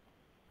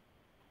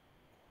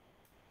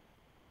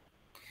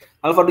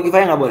 Kalau fardhu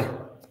kifayah nggak boleh.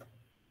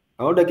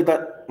 Kalau udah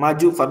kita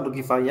maju fardhu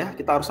kifayah,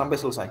 kita harus sampai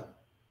selesai.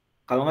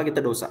 Kalau nggak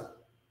kita dosa.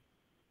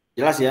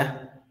 Jelas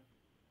ya?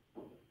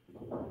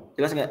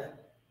 Jelas nggak?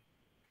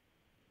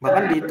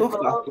 Bahkan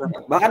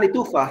di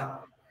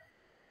Tuhfah,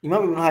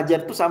 Imam Ibnu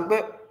Hajar itu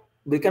sampai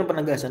berikan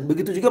penegasan.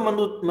 Begitu juga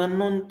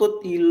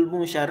menuntut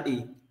ilmu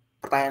syar'i.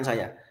 Pertanyaan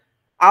saya,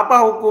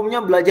 apa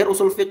hukumnya belajar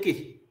usul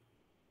fiqih?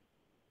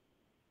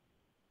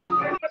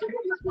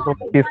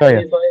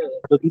 Kifayah.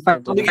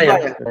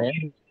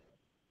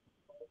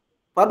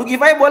 Fardhu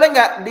kifayah boleh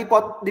nggak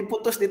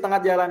diputus di tengah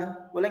jalan?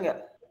 Boleh nggak?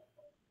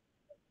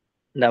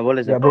 Nggak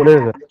boleh, Ustaz. Nggak boleh,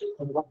 Ustaz.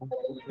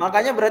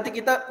 Makanya berarti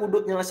kita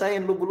kudu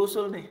nyelesain Lubbul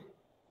Ushuul nih.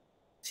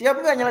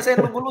 Siap nggak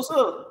nyelesain Lubbul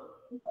Ushuul?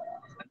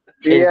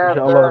 Iya,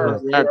 Insyaallah.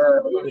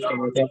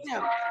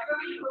 Siap.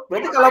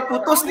 Berarti kalau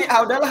putus nih,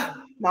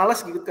 udahlah, malas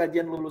gitu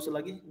kajian Lubbul Ushuul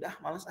lagi, udah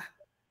malas ah.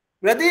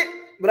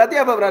 Berarti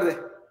apa berarti?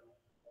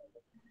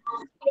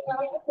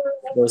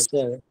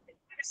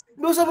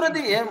 Dosa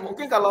berarti ya.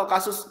 Mungkin kalau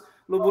kasus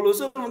Lubbul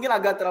Ushuul mungkin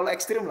agak terlalu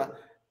ekstrim lah.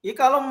 Ya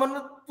kalau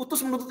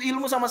putus menuntut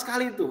ilmu sama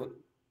sekali itu,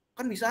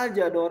 kan bisa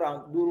aja ada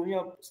orang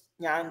dulunya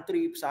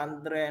nyantri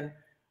pesantren,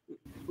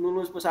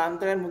 lulus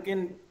pesantren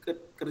mungkin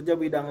kerja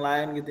bidang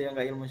lain gitu ya,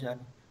 nggak ilmu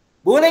syar'i.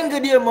 Boleh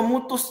nggak dia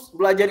memutus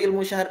belajar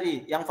ilmu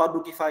syar'i yang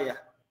fardhu kifayah?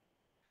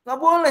 Nggak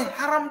boleh,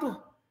 haram tuh.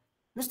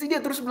 Mesti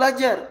dia terus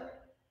belajar.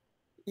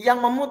 Yang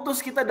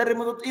memutus kita dari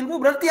menuntut ilmu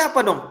berarti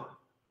apa dong?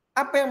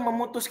 Apa yang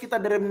memutus kita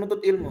dari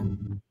menuntut ilmu?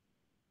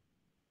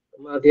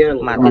 Mati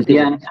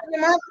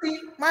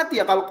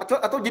ya, kalau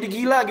atau jadi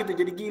gila gitu,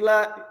 jadi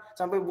gila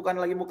sampai bukan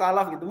lagi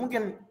mukallaf gitu.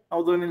 Mungkin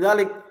audzul min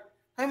dzalik,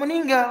 saya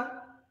meninggal.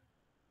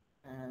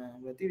 Nah,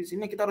 berarti di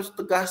sini kita harus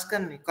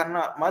tegaskan nih,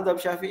 karena mazhab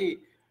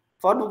Syafi'i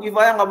fardhu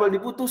kifayah nggak boleh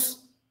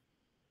diputus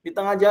di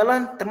tengah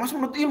jalan, termasuk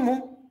menuntut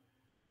ilmu.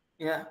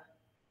 Ya.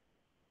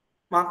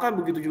 Maka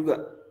begitu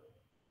juga.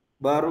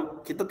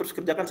 Baru kita terus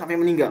kerjakan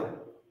sampai meninggal.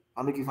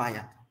 Fardhu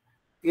kifayah.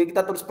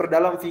 Kita terus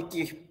perdalam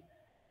fikih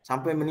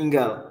sampai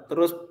meninggal,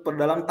 terus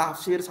perdalam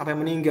tafsir sampai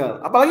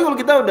meninggal. Apalagi kalau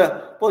kita udah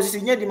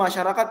posisinya di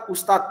masyarakat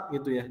ustadz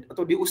gitu ya,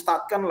 atau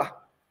diustadkan lah,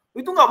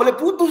 itu nggak boleh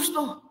putus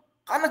tuh,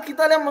 karena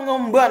kita yang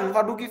mengemban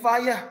fardhu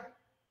kifayah.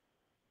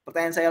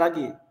 Pertanyaan saya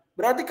lagi,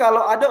 berarti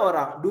kalau ada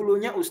orang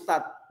dulunya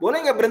ustadz,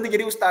 boleh nggak berhenti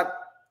jadi ustadz?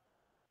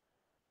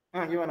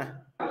 Nah, gimana?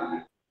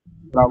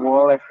 Nggak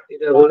boleh.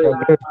 Tidak boleh.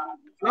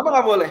 Kenapa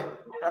nggak boleh?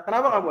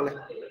 Kenapa nggak boleh?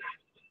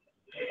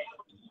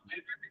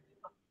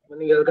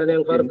 Meninggalkan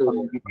yang fardhu.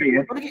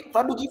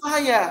 Fardhu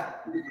kifayah.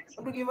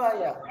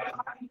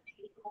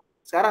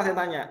 Sekarang saya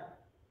tanya,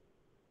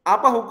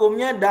 apa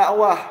hukumnya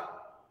dakwah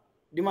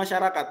di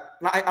masyarakat?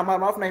 Amar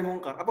ma'ruf nahi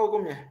mungkar. Apa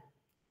hukumnya?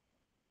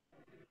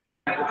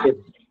 Wajib,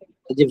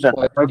 Ustaz.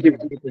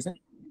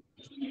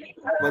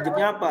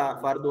 Wajibnya apa?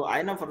 Fardhu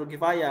ain atau fardhu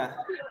kifayah?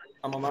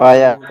 Amar ma'ruf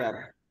Kifayah. nahi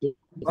mungkar.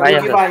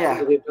 Fardhu kifayah.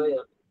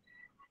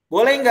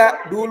 Boleh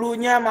nggak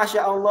dulunya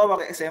Masya Allah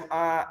pakai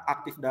SMA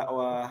aktif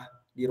dakwah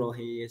di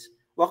Rohis.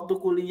 Waktu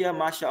kuliah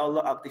Masya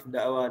Allah aktif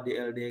dakwah di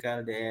LDK,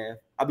 LDF.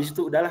 Abis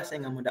itu udahlah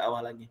saya nggak mau dakwah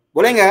lagi.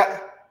 Boleh nggak?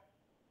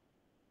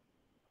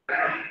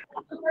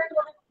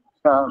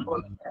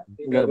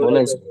 Nggak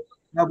boleh.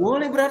 Nggak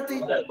boleh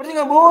berarti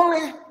nggak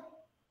boleh.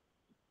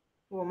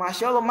 Wah,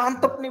 Masya Allah,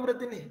 mantep nih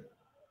berarti nih.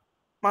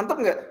 Mantep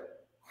nggak?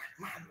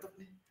 Mantep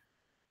nih.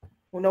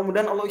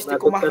 Mudah-mudahan Allah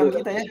istiqomahkan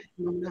kita ya.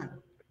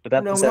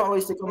 Mudah-mudahan Allah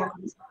istiqomahkan.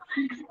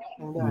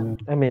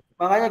 Mudah-mudahan. Amin.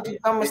 Makanya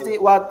kita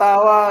mesti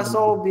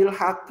watawasau bil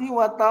haqi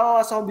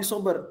watawasau bis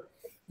sabr.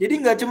 Jadi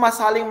nggak cuma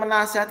saling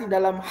menasihati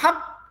dalam hak,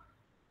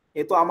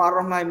 yaitu amar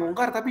nahi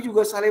mungkar, tapi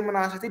juga saling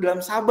menasihati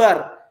dalam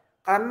sabar.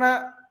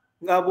 Karena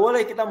nggak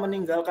boleh kita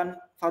meninggalkan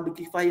fardu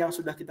kifayah yang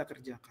sudah kita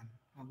kerjakan.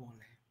 Nggak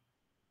boleh.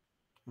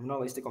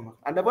 Menolak istiqomah.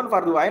 Adapun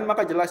fardu ain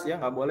maka jelas ya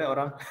nggak boleh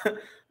orang.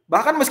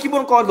 Bahkan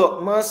meskipun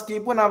qadha,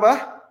 meskipun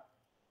apa?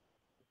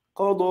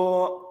 Qadha,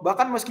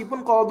 bahkan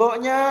meskipun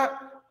qadhanya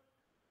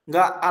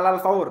nggak alal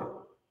faur.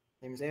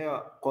 Ya,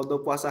 misalnya qadha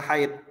puasa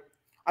haid.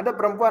 Ada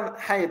perempuan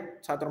haid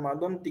saat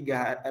Ramadan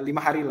 5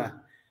 hari lah.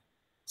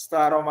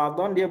 Setelah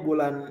Ramadan dia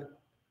bulan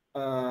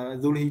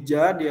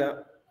Dzulhijjah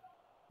dia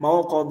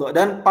mau qadha,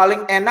 dan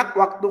paling enak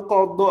waktu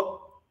qadha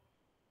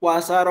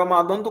puasa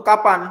Ramadan tuh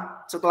kapan?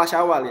 Setelah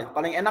Syawal ya.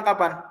 Paling enak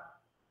kapan?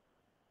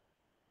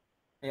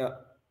 Ya.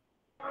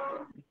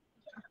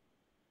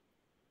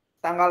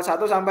 Tanggal 1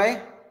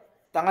 sampai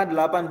tanggal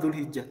 8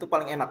 Dzulhijjah itu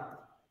paling enak.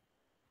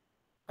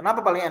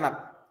 Kenapa paling enak?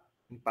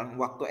 Paling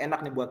waktu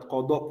enak nih buat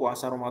qadha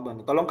puasa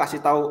Ramadan. Tolong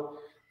kasih tahu,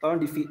 tolong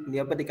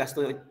dikasih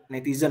tahu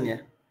netizen ya.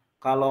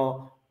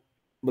 Kalau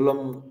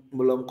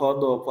belum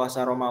qadha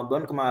puasa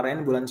Ramadan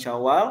kemarin bulan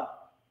Syawal,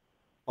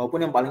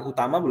 walaupun yang paling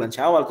utama bulan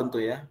Syawal tentu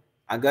ya,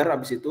 agar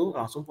habis itu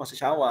langsung puasa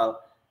Syawal,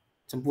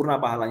 sempurna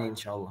pahalanya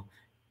insya Allah.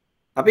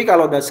 Tapi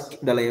kalau udah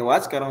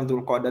lewat sekarang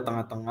Dzulqa'dah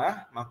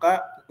tengah-tengah,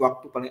 maka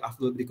waktu paling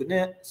afdal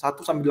berikutnya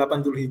 1 sampai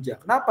 8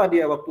 Dzulhijjah. Kenapa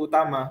dia waktu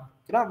utama?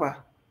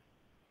 Kenapa?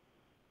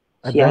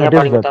 Siangnya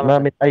paling utama.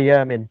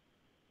 Ayamin.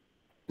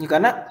 Ya,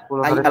 karena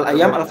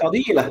al-ayam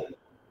al-fadilah.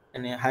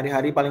 Ini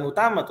hari-hari paling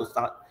utama tuh.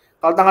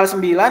 Kalau tanggal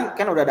 9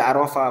 kan udah ada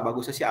Arafah,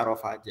 bagusnya sih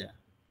Arafah aja.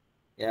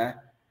 Ya.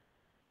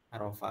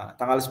 Arafah.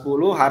 Tanggal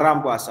 10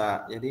 haram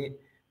puasa. Jadi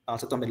tanggal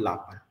 1 sampai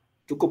 8.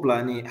 Cukup lah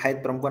nih,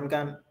 haid perempuan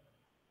kan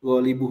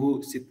ghalibuhu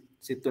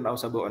situn aw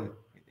sab'un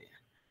gitu ya.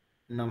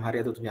 6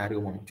 hari atau 7 hari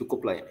umum.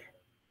 Cukup lah ini.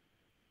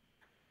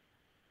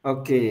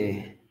 Oke.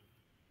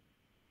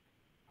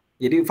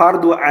 Jadi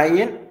fardu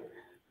ain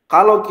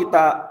kalau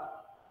kita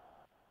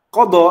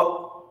qadha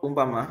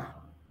umpama,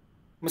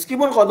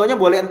 meskipun qadhanya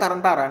boleh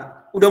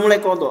entar-entaran, udah mulai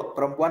qadha,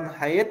 perempuan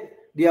haid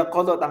dia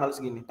qadha tanggal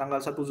segini,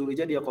 tanggal 1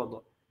 Dzulhijjah dia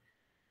qadha.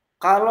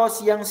 Kalau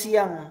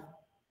siang-siang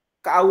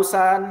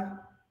keausan,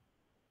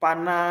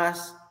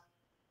 panas,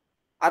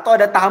 atau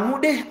ada tamu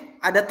deh,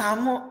 ada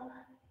tamu,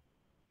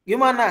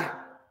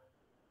 gimana?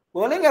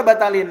 Boleh nggak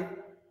batalin?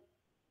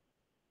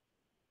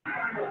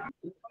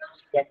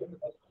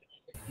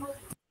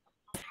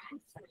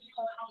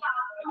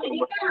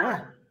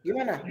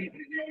 Gimana?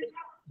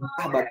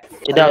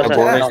 Tidak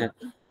usah.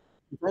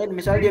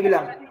 Misalnya dia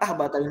bilang,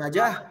 batalin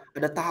aja,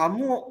 ada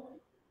tamu.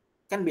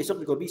 Kan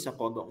besok juga bisa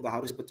qadha, nggak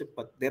harus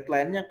cepet-cepet.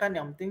 Deadline-nya kan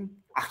yang penting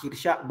akhir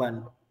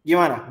Sya'ban.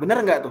 Gimana?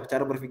 Bener nggak tuh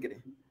cara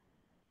berpikirnya?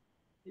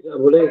 Tidak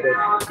boleh.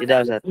 Tidak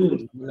usah.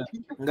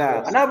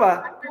 Enggak.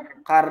 Kenapa?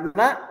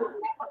 Karena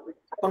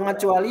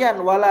pengecualian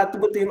wala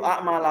tubtilu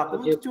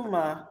a'malakum itu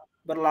cuma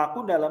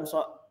berlaku dalam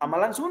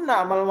amalan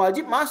sunnah, amalan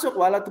wajib masuk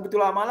wala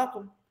tubtilu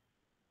a'malakum.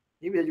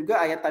 Ini bisa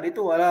juga ayat tadi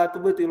itu wala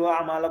tubtilu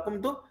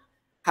a'malakum tuh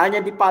hanya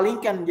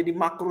dipalingkan menjadi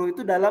makruh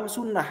itu dalam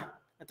sunnah,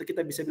 atau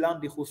kita bisa bilang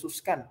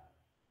dikhususkan,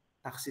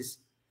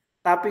 taksis.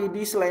 Tapi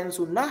di selain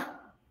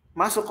sunnah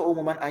masuk ke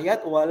umuman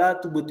ayat wala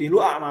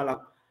tubtilu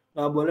a'malakum,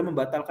 nggak boleh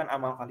membatalkan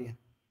amal kalian.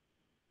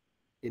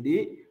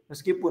 Jadi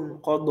meskipun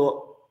qadha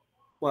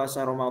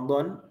puasa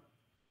Ramadan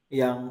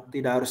yang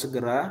tidak harus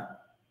segera,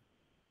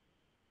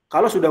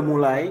 kalau sudah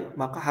mulai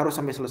maka harus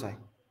sampai selesai.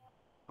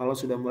 Kalau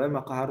sudah mulai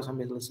maka harus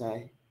sampai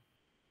selesai.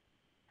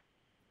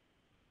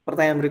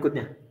 Pertanyaan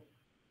berikutnya.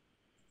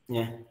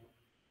 Ya.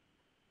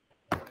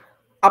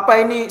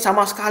 Apa ini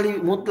sama sekali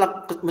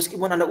mutlak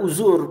meskipun ada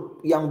uzur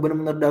yang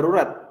benar-benar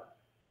darurat?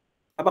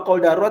 Apa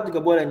kalau darurat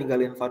juga boleh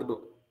ninggalin fardhu?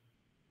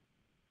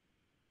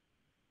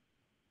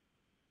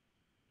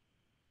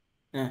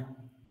 Nah.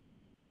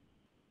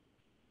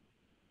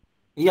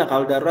 Iya,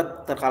 kalau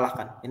darurat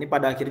terkalahkan. Ini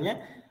pada akhirnya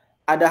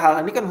ada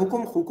hal ini kan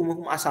hukum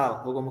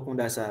asal, hukum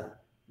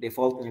dasar,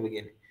 defaultnya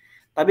begini.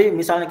 Tapi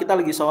misalnya kita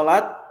lagi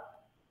sholat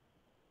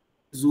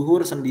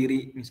zuhur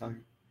sendiri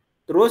misalnya,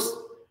 terus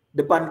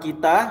depan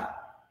kita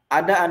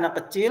ada anak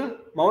kecil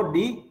mau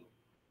digigit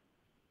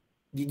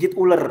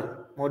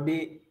ular, mau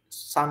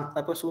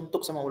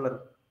suntuk sama ular.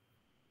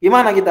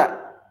 Gimana kita?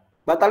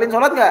 Batalin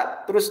sholat nggak?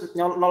 Terus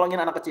nolongin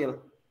anak kecil?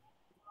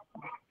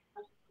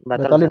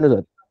 Batalin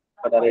dulu.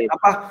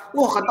 Apa?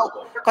 Wah,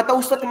 kata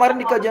Ustadz kemarin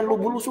di kajian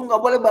Lubbul Ushuul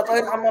nggak boleh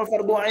batalin amal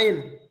fardhu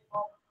ain.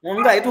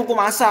 Enggak, itu hukum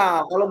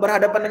asal. Kalau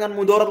berhadapan dengan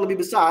mudarat lebih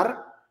besar,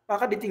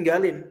 maka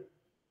ditinggalin.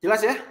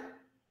 Jelas ya?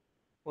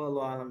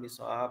 Wallahu a'lam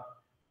bishawab.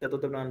 Kita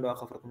tutup dengan doa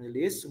kafaratul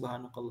majelis.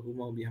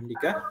 Subhanakallahumma wa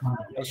bihamdika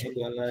asyhadu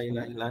an la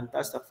ilaha illa anta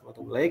astaghfiruka wa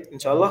atubu ilaik.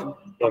 Insyaallah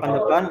pekan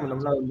depan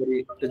mudah-mudahan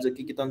memberi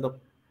rezeki kita untuk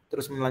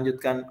terus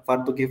melanjutkan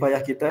fardu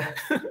kifayah kita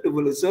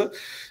Lubbul Ushuul,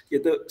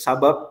 itu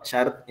sabab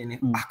syarat ini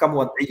ahkam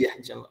wad'iyah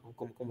insyaallah,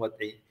 hukum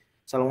wad'iyah.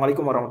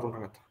 Assalamualaikum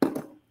warahmatullahi wabarakatuh.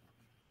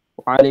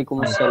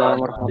 Waalaikumsalam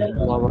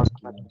warahmatullahi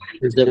wabarakatuh.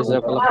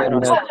 Jazakallahu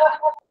khairan.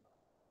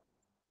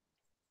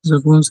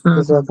 Jazakumullah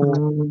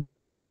khairan.